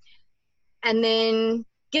and then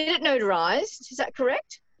get it notarized. Is that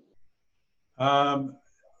correct? I'm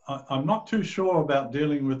not too sure about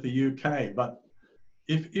dealing with the UK, but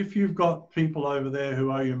if you've got people over there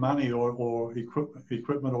who owe you money or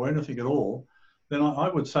equipment or anything at all, then I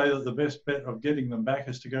would say that the best bet of getting them back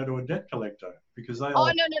is to go to a debt collector because they.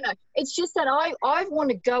 Oh, no. It's just that I want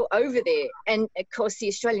to go over there. And of course, the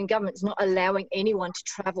Australian government's not allowing anyone to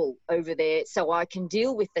travel over there. So I can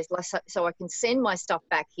deal with this, so I can send my stuff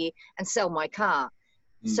back here and sell my car.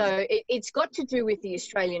 So it's got to do with the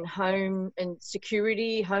Australian Home and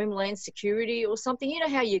Security, Homeland Security or something. You know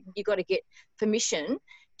how you got to get permission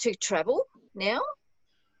to travel now?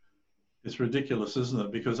 It's ridiculous, isn't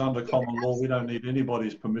it? Because under common law, we don't need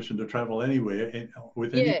anybody's permission to travel anywhere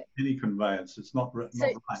with any conveyance. It's not right.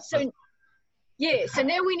 So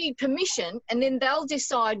now we need permission and then they'll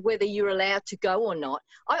decide whether you're allowed to go or not.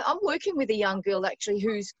 I'm working with a young girl actually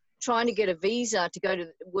who's trying to get a visa to go to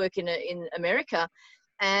work in America.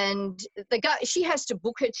 And she has to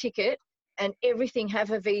book her ticket and everything, have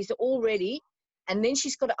her visa all ready. And then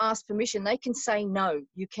she's got to ask permission. They can say, no,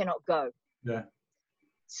 you cannot go. Yeah.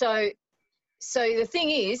 So the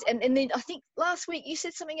thing is, and then I think last week you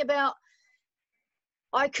said something about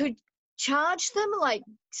I could charge them, like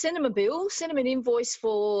send them a bill, send them an invoice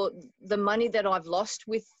for the money that I've lost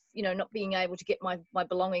with, not being able to get my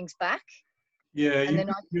belongings back. Yeah,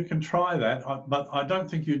 you can try that, but I don't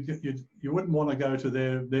think you wouldn't want to go to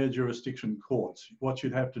their jurisdiction courts. What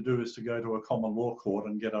you'd have to do is to go to a common law court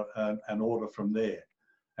and get an order from there.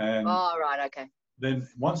 And right, okay. Then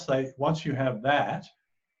once you have that,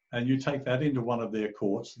 and you take that into one of their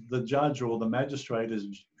courts, the judge or the magistrate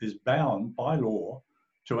is bound by law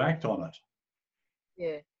to act on it.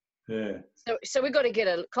 Yeah. Yeah. So we've got to get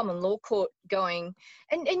a common law court going.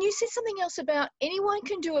 And you said something else about anyone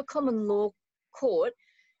can do a common law court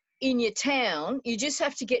in your town. You just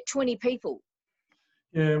have to get 20 people.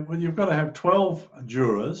 Yeah, well, you've got to have 12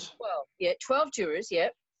 jurors. 12 jurors, yeah.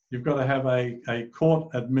 You've got to have a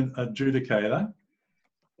court adjudicator,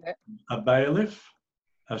 a bailiff,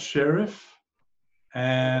 a sheriff,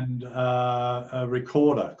 and a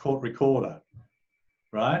court recorder,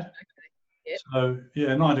 right? Yep. So,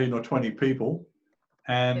 19 or 20 people.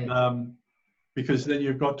 And because then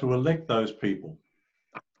you've got to elect those people,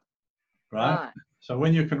 right? So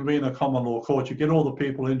when you convene a common law court, you get all the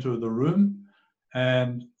people into the room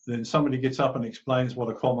and then somebody gets up and explains what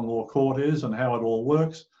a common law court is and how it all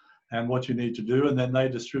works and what you need to do. And then they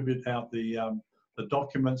distribute out the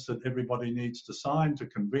documents that everybody needs to sign to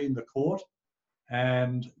convene the court.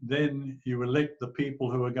 And then you elect the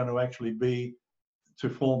people who are going to actually be to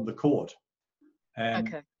form the court.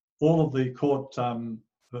 And all of the court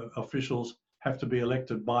officials have to be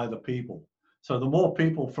elected by the people. So the more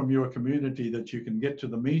people from your community that you can get to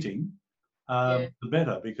the meeting, the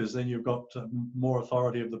better, because then you've got more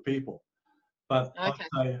authority of the people. But I'd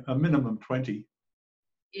say a minimum 20.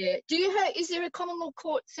 Yeah. Do you have? Is there a common law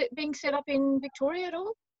court being set up in Victoria at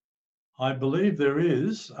all? I believe there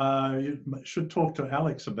is. You should talk to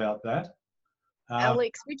Alex about that.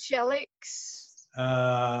 Alex, which Alex?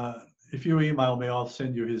 If you email me, I'll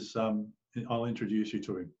send you his. I'll introduce you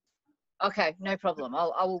to him. Okay, no problem.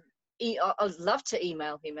 I'd love to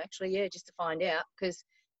email him actually. Yeah, just to find out, because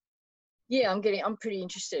I'm pretty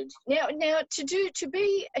interested. Now to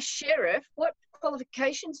be a sheriff, what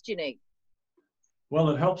qualifications do you need? Well,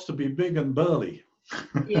 it helps to be big and burly.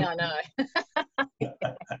 Yeah, I know.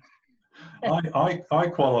 I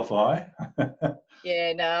qualify.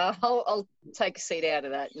 Yeah, no, I'll take a seat out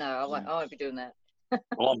of that. No, I won't be doing that.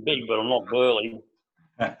 Well, I'm big, but I'm not burly.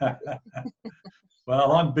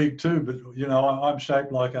 Well, I'm big too, but you know, I'm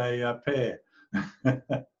shaped like a pear.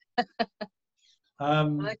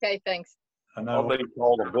 Okay, thanks. I know. I've been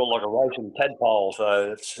told I'm built like a racing tadpole,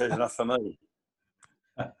 so it's enough for me.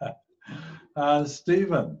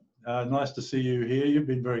 Stephen, nice to see you here. You've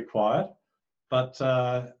been very quiet, but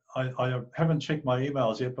I haven't checked my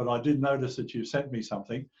emails yet, but I did notice that you sent me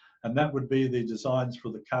something, and that would be the designs for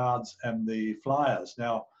the cards and the flyers.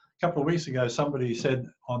 Now, a couple of weeks ago, somebody said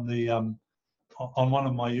on the on one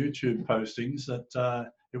of my YouTube postings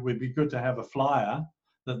that it would be good to have a flyer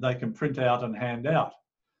that they can print out and hand out.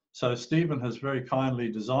 So Stephen has very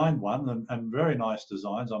kindly designed one, and very nice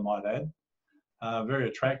designs, I might add, very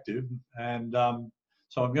attractive. And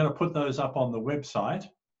so I'm going to put those up on the website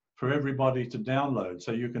for everybody to download.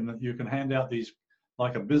 So you can hand out these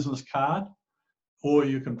like a business card, or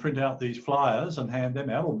you can print out these flyers and hand them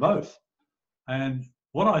out, or both. And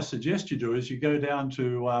what I suggest you do is you go down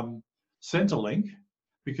to Centrelink,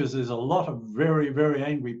 because there's a lot of very, very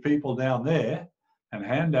angry people down there, and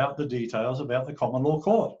hand out the details about the common law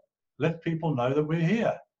court. Let people know that we're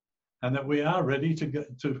here and that we are ready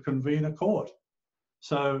to convene a court.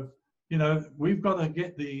 So, you know, we've got to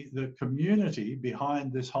get the community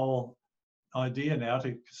behind this whole idea now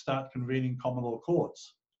to start convening common law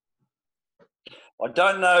courts. I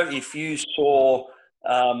don't know if you saw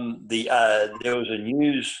there was a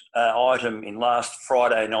news item in last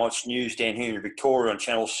Friday night's news down here in Victoria on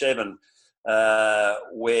Channel 7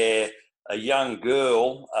 where a young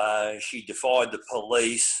girl, she defied the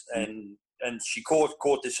police and she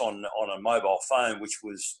caught this on a mobile phone, which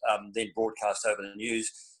was then broadcast over the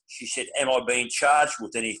news. She said, "Am I being charged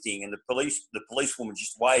with anything?" And the policewoman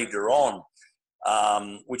just waved her on,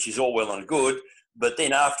 which is all well and good. But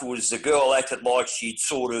then afterwards, the girl acted like she'd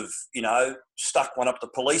sort of, you know, stuck one up the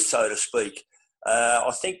police, so to speak.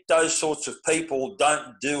 I think those sorts of people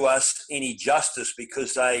don't do us any justice,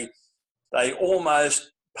 because they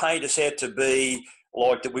almost paint us out to be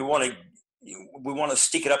like that we want to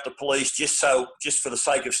stick it up the police just for the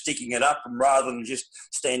sake of sticking it up, rather than just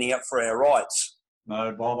standing up for our rights.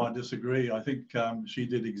 No, Bob, I disagree. I think she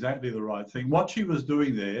did exactly the right thing. What she was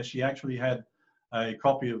doing there, she actually had a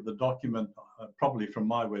copy of the document, probably from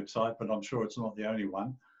my website, but I'm sure it's not the only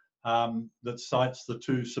one, that cites the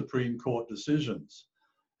 2 Supreme Court decisions.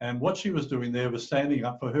 And what she was doing there was standing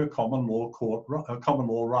up for her common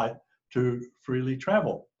law right to freely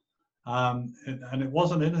travel. And it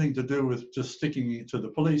wasn't anything to do with just sticking it to the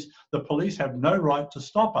police. The police have no right to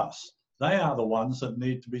stop us. They are the ones that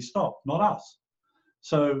need to be stopped, not us.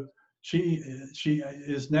 So she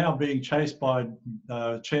is now being chased by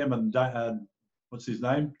Chairman, what's his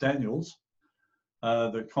name? Daniels,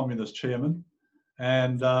 the communist chairman.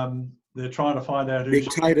 And they're trying to find out who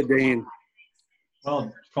Dictator Dan.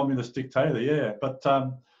 Well, communist dictator, yeah. But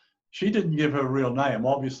she didn't give her real name,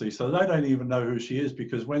 obviously, so they don't even know who she is,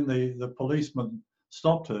 because when the policeman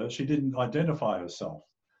stopped her, she didn't identify herself.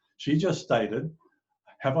 She just stated,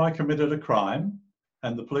 "Have I committed a crime?"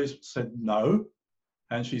 And the police said, "No."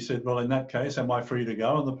 And she said, "Well, in that case, am I free to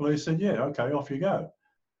go?" And the police said, "Yeah, okay, off you go."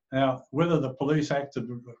 Now, whether the police acted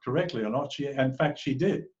correctly or not, in fact, she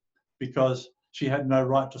did, because she had no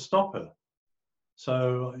right to stop her.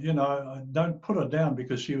 So, you know, don't put her down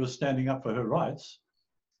because she was standing up for her rights.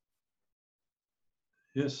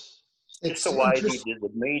 Yes. Just the way the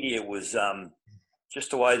media was,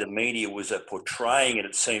 just the way the media was portraying it,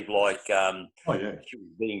 it seemed like she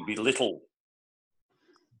was being belittled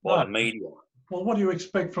by the media. Well, what do you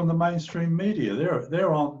expect from the mainstream media?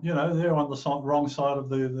 They're on, you know, they're on the wrong side of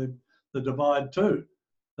the divide too.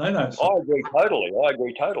 They don't. I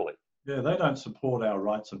agree totally. Yeah, they don't support our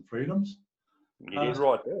rights and freedoms. You did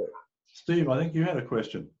right there. Steve, I think you had a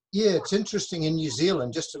question. Yeah, it's interesting in New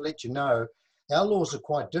Zealand, just to let you know, our laws are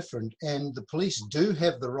quite different, and the police do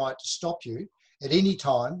have the right to stop you at any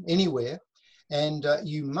time, anywhere, and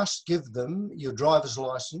you must give them your driver's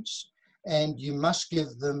license, and you must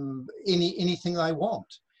give them anything they want,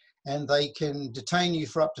 and they can detain you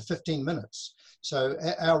for up to 15 minutes. So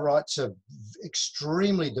our rights are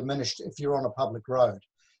extremely diminished if you're on a public road.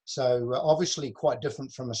 So obviously quite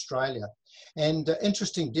different from Australia. And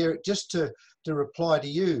interesting, Derek, just to reply to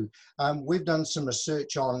you, we've done some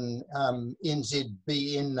research on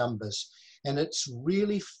NZBN numbers, and it's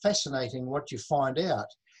really fascinating what you find out.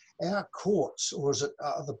 Our courts, or is it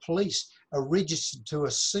the police, are registered to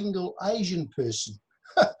a single Asian person,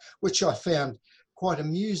 which I found quite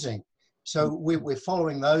amusing. So we're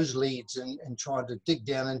following those leads and trying to dig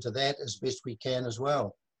down into that as best we can as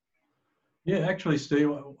well. Yeah, actually,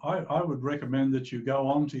 Steve, I would recommend that you go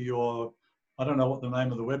on to your, I don't know what the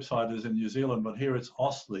name of the website is in New Zealand, but here it's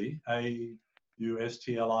AUSTLI,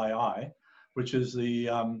 AUSTLII, which is the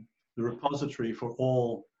repository for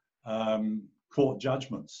all court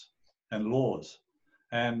judgments and laws.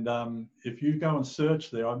 And if you go and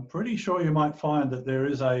search there, I'm pretty sure you might find that there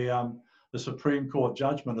is the Supreme Court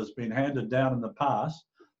judgment has been handed down in the past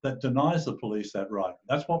that denies the police that right.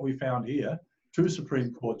 That's what we found here. 2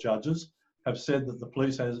 Supreme Court judges have said that the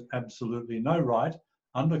police has absolutely no right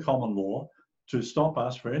under common law to stop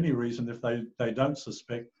us for any reason if they don't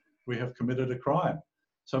suspect we have committed a crime.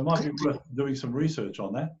 So it might be worth doing some research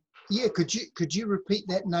on that. Yeah, could you repeat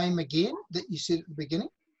that name again that you said at the beginning?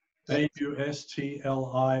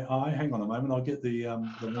 AUSTLII. Hang on a moment, I'll get the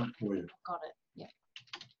link for you. Got it. Yeah.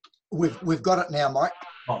 We've got it now, Mike.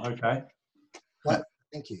 Oh, okay. Well,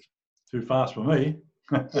 thank you. Too fast for me.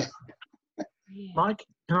 Mike,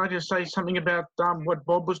 can I just say something about what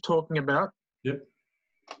Bob was talking about? Yep.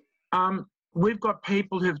 We've got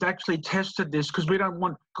people who've actually tested this because we don't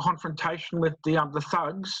want confrontation with the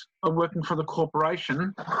thugs working for the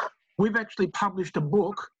corporation. We've actually published a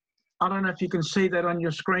book. I don't know if you can see that on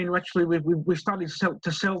your screen. Actually, we've started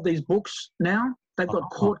to sell these books now. They've got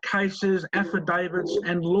court cases, affidavits,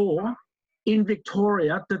 and law in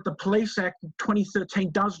Victoria that the Police Act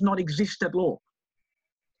 2013 does not exist at law.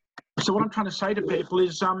 So what I'm trying to say to people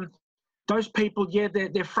is those people, yeah,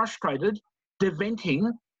 they're frustrated, they're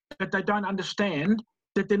venting, but they don't understand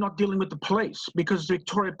that they're not dealing with the police because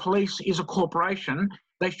Victoria Police is a corporation.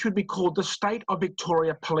 They should be called the State of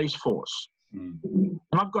Victoria Police Force. And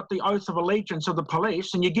I've got the oath of allegiance of the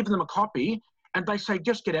police, and you give them a copy and they say,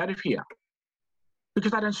 just get out of here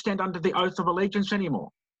because they don't stand under the oath of allegiance anymore.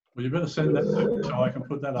 Well, you better send that to me so I can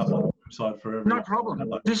put that up on the website for everyone. No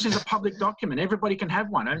problem. This is a public document. Everybody can have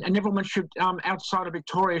one. And everyone should, outside of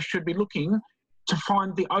Victoria, should be looking to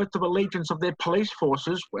find the oath of allegiance of their police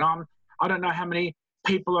forces. I don't know how many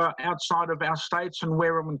people are outside of our states and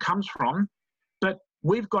where everyone comes from, but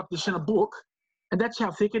we've got this in a book, and that's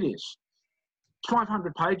how thick it is.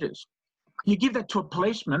 500 pages. You give that to a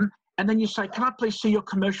policeman, and then you say, can I please see your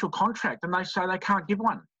commercial contract? And they say they can't give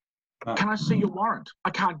one. Can I see your warrant? I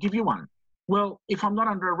can't give you one. Well, if I'm not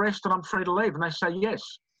under arrest and I'm free to leave, and they say yes.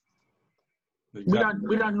 Exactly.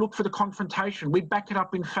 We don't look for the confrontation. We back it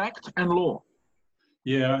up in fact and law.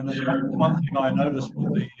 Yeah, and one thing I noticed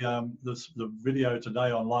with the video today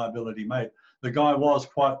on Liability Mate, the guy was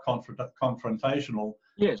quite confrontational.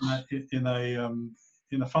 Yes.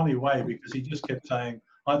 In a funny way, because he just kept saying,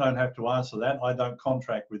 I don't have to answer that. I don't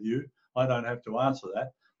contract with you. I don't have to answer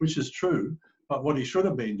that, which is true. But what he should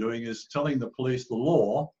have been doing is telling the police the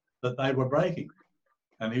law that they were breaking.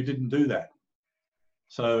 And he didn't do that.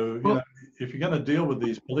 So, you know, if you're going to deal with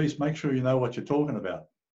these police, make sure you know what you're talking about.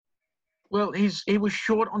 Well, he was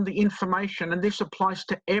short on the information, and this applies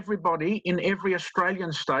to everybody in every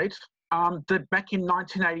Australian state, that back in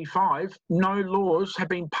 1985, no laws have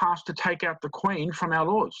been passed to take out the Queen from our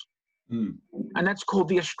laws. And that's called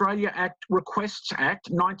the Australia Act Requests Act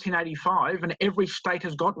 1985, and every state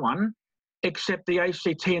has got one, except the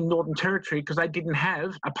ACT and Northern Territory, because they didn't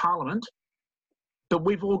have a parliament. But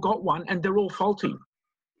we've all got one, and they're all faulty.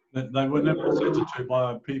 They were never consented to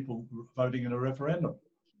by people voting in a referendum.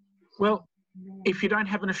 Well, if you don't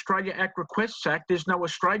have an Australia Act Requests Act, there's no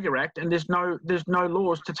Australia Act, and there's no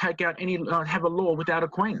laws to take out any have a law without a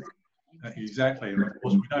Queen. Exactly, and of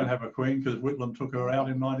course we don't have a Queen because Whitlam took her out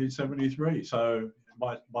in 1973. So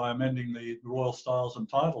by amending the Royal Styles and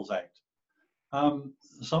Titles Act.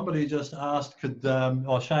 Somebody just asked,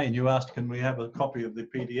 Shane, you asked, can we have a copy of the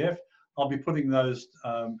PDF? I'll be putting those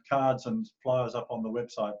cards and flyers up on the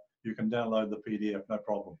website. You can download the PDF, no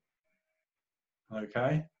problem.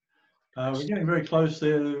 Okay. We're getting very close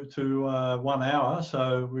there to 1 hour,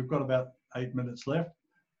 so we've got about 8 minutes left.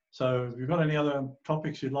 So have you got any other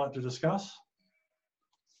topics you'd like to discuss?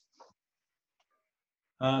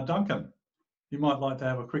 Duncan, you might like to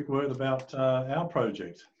have a quick word about our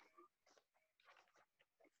project.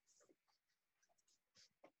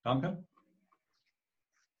 Duncan?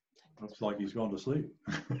 Looks like he's gone to sleep.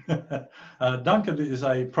 Duncan is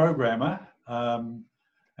a programmer,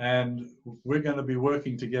 and we're going to be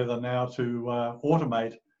working together now to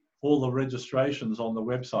automate all the registrations on the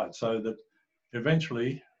website, so that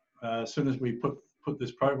eventually, as soon as we put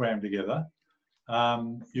this program together,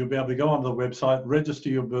 you'll be able to go onto the website, register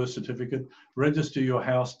your birth certificate, register your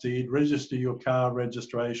house deed, register your car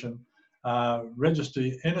registration, register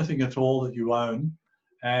anything at all that you own,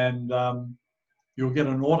 and you'll get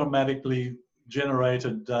an automatically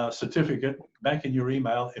generated certificate back in your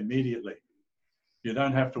email immediately. You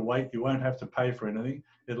don't have to wait, you won't have to pay for anything.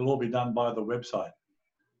 It'll all be done by the website.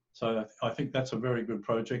 So I think that's a very good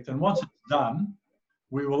project. And once it's done,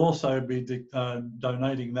 we will also be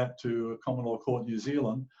donating that to Common Law Court New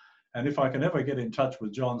Zealand. And if I can ever get in touch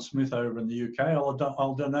with John Smith over in the UK,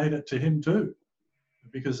 I'll donate it to him too,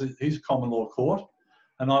 because he's Common Law Court.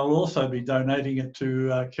 And I will also be donating it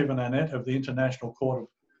to Kevin Annett of the International Court of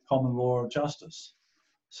Common Law Justice.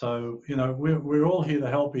 So, you know, we're all here to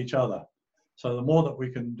help each other. So the more that we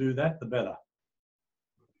can do that, the better.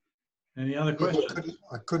 Any other questions?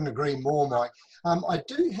 I couldn't agree more, Mike. I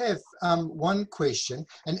do have one question,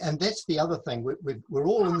 and that's the other thing. We're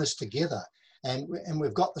all in this together, and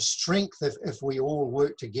we've got the strength if we all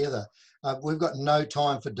work together. We've got no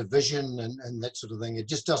time for division and that sort of thing. It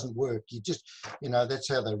just doesn't work. You know, that's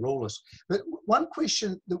how they rule us. But one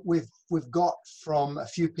question that we've got from a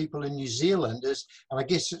few people in New Zealand is, and I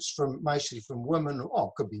guess it's mostly from women, or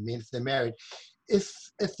it could be men if they're married, if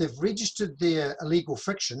they've registered their illegal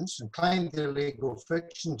fictions and claimed their illegal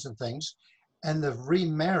fictions and things, and they've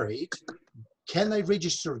remarried, can they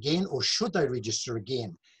register again, or should they register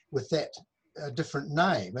again with that different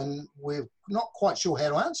name? And we're not quite sure how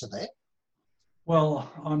to answer that.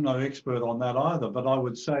 Well, I'm no expert on that either, but I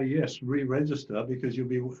would say yes, re-register, because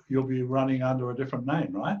you'll be running under a different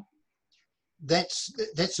name, right?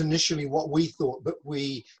 That's initially what we thought, but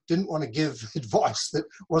we didn't want to give advice that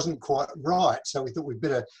wasn't quite right. So we thought we'd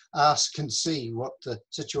better ask and see what the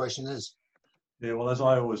situation is. Yeah, well, as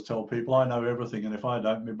I always tell people, I know everything, and if I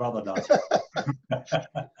don't, my brother does.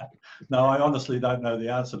 No, I honestly don't know the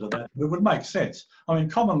answer to that. It would make sense. I mean,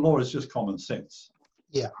 common law is just common sense.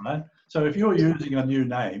 Yeah. Right? So if you're using a new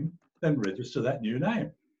name, then register that new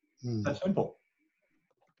name. That's simple.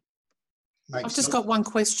 I've just got one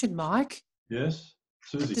question, Mike. Yes,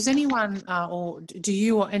 Susie. Does anyone, or do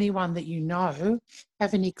you or anyone that you know,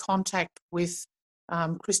 have any contact with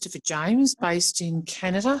Christopher James, based in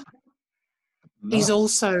Canada? No. He's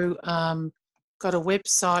also got a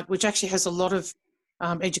website which actually has a lot of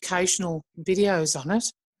educational videos on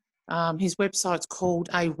it. His website's called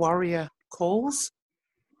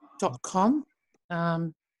awarriorcalls.com,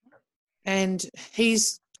 and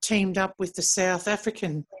he's teamed up with the South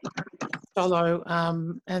African fellow,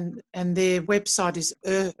 and their website is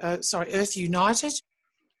Earth United,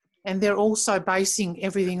 and they're also basing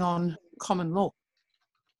everything on common law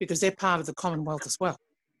because they're part of the Commonwealth as well.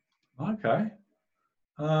 Okay.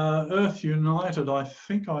 Earth United, I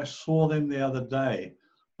think I saw them the other day,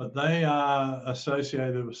 but they are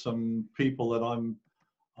associated with some people that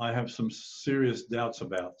I have some serious doubts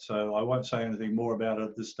about. So I won't say anything more about it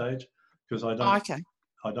at this stage because I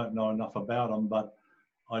don't know enough about them, but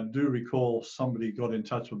I do recall somebody got in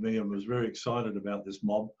touch with me and was very excited about this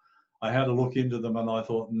mob. I had a look into them and I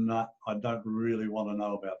thought, nah, I don't really want to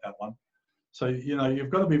know about that one. So, you know, you've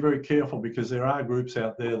got to be very careful because there are groups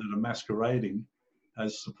out there that are masquerading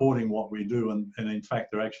as supporting what we do, and in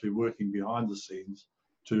fact, they're actually working behind the scenes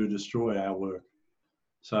to destroy our work.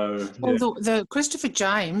 So, well, the Christopher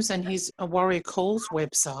James and his Warrior Calls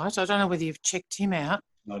website, I don't know whether you've checked him out.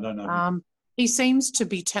 I don't know. He seems to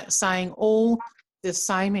be saying all the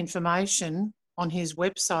same information on his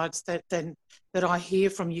websites that I hear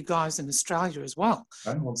from you guys in Australia as well.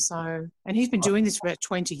 Okay, well, so, and he's been doing this for about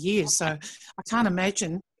 20 years, so I can't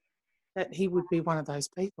imagine that he would be one of those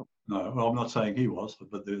people. No, well, I'm not saying he was,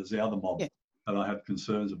 but there's the other mob that I have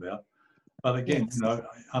concerns about. But again, you know,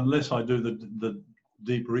 unless I do the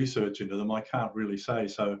deep research into them, I can't really say.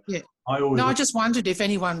 So I just wondered if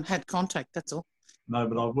anyone had contact, that's all. No,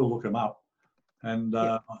 but I will look them up. And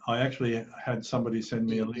I actually had somebody send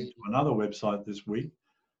me a link to another website this week,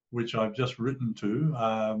 which I've just written to,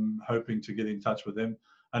 hoping to get in touch with them,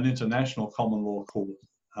 an international common law court.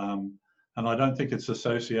 And I don't think it's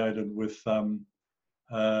associated with Kevin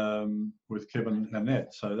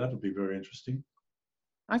Annett, so that'll be very interesting.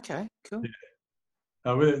 Okay, cool. Yeah.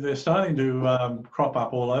 They're starting to crop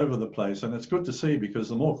up all over the place, and it's good to see, because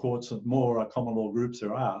the more courts and more common law groups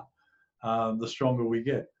there are, the stronger we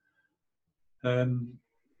get. And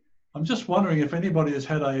I'm just wondering if anybody has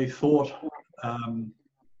had a thought.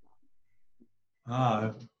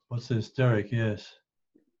 What's this, Derek? Yes.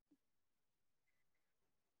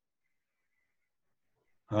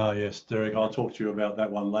 Yes, Derek. I'll talk to you about that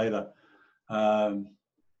one later.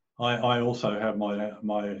 I also have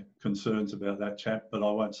my concerns about that chap, but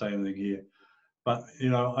I won't say anything here. But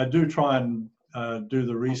I do try and do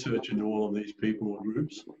the research into all of these people or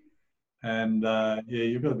groups, and yeah,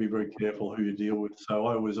 you've got to be very careful who you deal with. So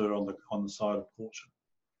I always err on the side of caution.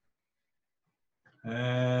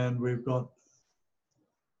 And we've got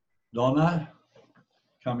Donna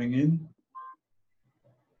coming in.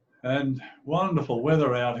 And wonderful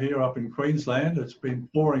weather out here up in Queensland. It's been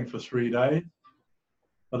pouring for 3 days,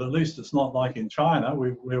 but at least it's not like in China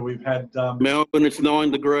where we've had... Melbourne, it's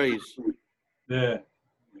 9 degrees. Yeah,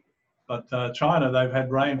 but China, they've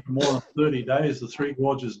had rain for more than 30 days. The Three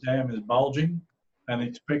Gorges Dam is bulging and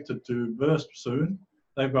expected to burst soon.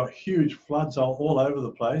 They've got huge floods all over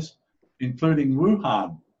the place, including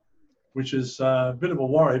Wuhan, which is a bit of a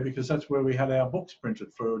worry because that's where we had our books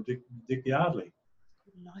printed for Dick Yardley.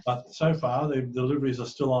 But so far, the deliveries are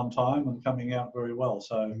still on time and coming out very well.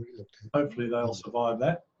 So hopefully they'll survive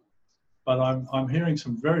that. But I'm hearing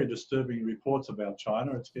some very disturbing reports about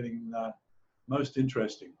China. It's getting most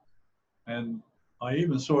interesting. And I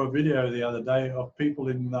even saw a video the other day of people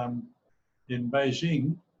in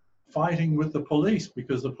Beijing fighting with the police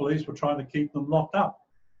because the police were trying to keep them locked up.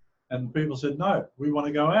 And people said, no, we want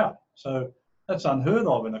to go out. So that's unheard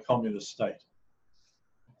of in a communist state,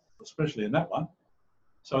 especially in that one.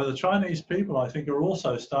 So the Chinese people, I think, are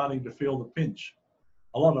also starting to feel the pinch.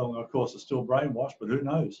 A lot of them, of course, are still brainwashed, but who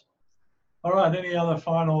knows? All right, any other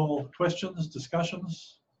final questions,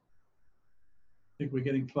 discussions? I think we're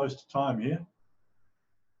getting close to time here.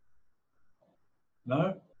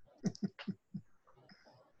 No?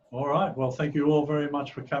 All right, well, thank you all very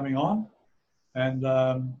much for coming on. And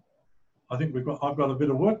I think I've got a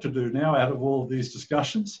bit of work to do now out of all of these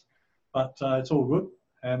discussions, but it's all good.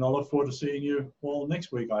 And I look forward to seeing you all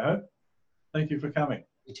next week, I hope. Thank you for coming.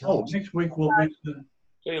 Oh, next week will be...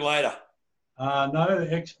 See you later. No,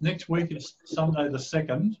 next week is Sunday the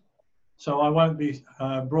 2nd. So I won't be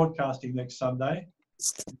broadcasting next Sunday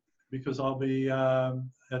because I'll be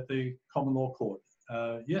at the Common Law Court.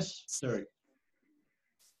 Yes, Derek?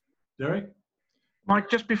 Derek?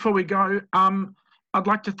 Mike, just before we go, I'd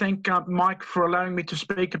like to thank Mike for allowing me to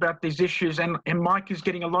speak about these issues. And Mike is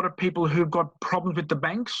getting a lot of people who've got problems with the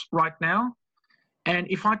banks right now. And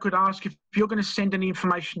if I could ask, if you're going to send any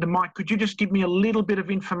information to Mike, could you just give me a little bit of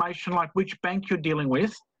information, like which bank you're dealing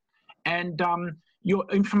with? And your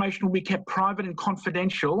information will be kept private and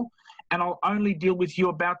confidential, and I'll only deal with you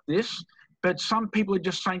about this. But some people are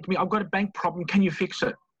just saying to me, I've got a bank problem, can you fix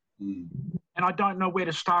it? And I don't know where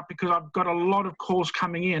to start because I've got a lot of calls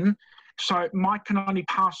coming in. So Mike can only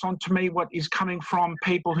pass on to me what is coming from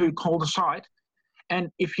people who call the site.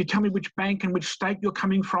 And if you tell me which bank and which state you're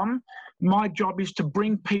coming from, my job is to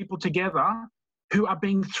bring people together who are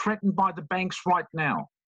being threatened by the banks right now.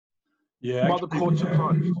 Yeah, while the courts are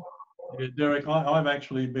closed. Yeah, Derek, I've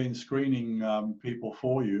actually been screening people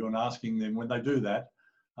for you and asking them, when they do that,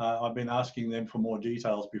 I've been asking them for more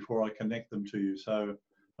details before I connect them to you. So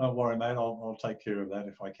don't worry, mate, I'll take care of that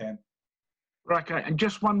if I can. Okay, and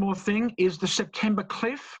just one more thing is the September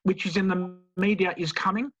cliff, which is in the media, is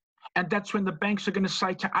coming. And that's when the banks are going to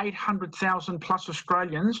say to 800,000 plus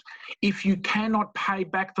Australians, if you cannot pay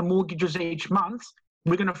back the mortgages each month,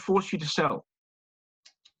 we're going to force you to sell.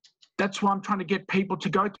 That's why I'm trying to get people to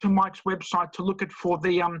go to Mike's website to look at for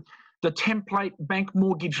the template bank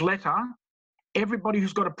mortgage letter. Everybody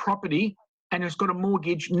who's got a property and has got a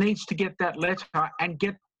mortgage needs to get that letter and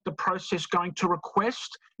get the process going to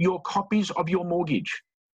request your copies of your mortgage.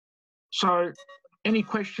 So any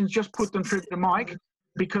questions, just put them through to Mike,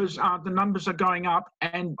 because the numbers are going up,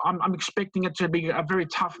 and I'm expecting it to be a very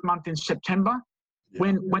tough month in September,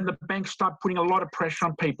 when the banks start putting a lot of pressure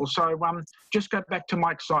on people. So just go back to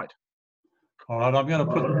Mike's site. All right, I'm going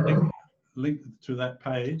to put the link to that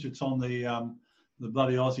page. It's on the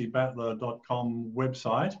bloodyausiebattler.com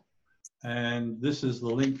website, and this is the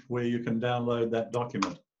link where you can download that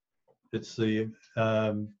document. It's the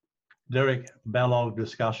Derek Balog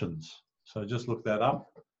discussions. So just look that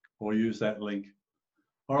up or use that link.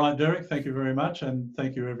 All right, Derek, thank you very much. And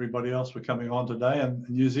thank you everybody else for coming on today. And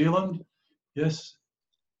New Zealand, yes,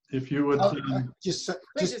 if you would... just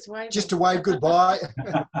to wave goodbye.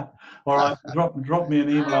 All right, drop me an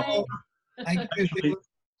email.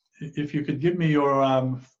 if you could give me your,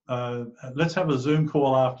 let's have a Zoom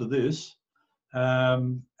call after this.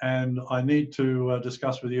 And I need to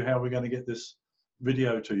discuss with you how we're going to get this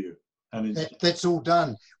video to you. And that's all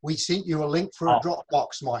done. We sent you a link for a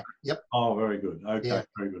Dropbox, Mike. Yep. Oh, very good. Okay, yeah.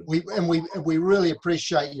 Very good. We really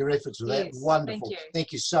appreciate your efforts with that. Yes, Wonderful.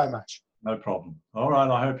 Thank you so much. No problem. All right.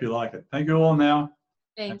 I hope you like it. Thank you all now.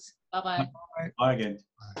 Thanks. Bye-bye. Bye again.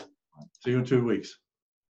 Bye. See you in 2 weeks.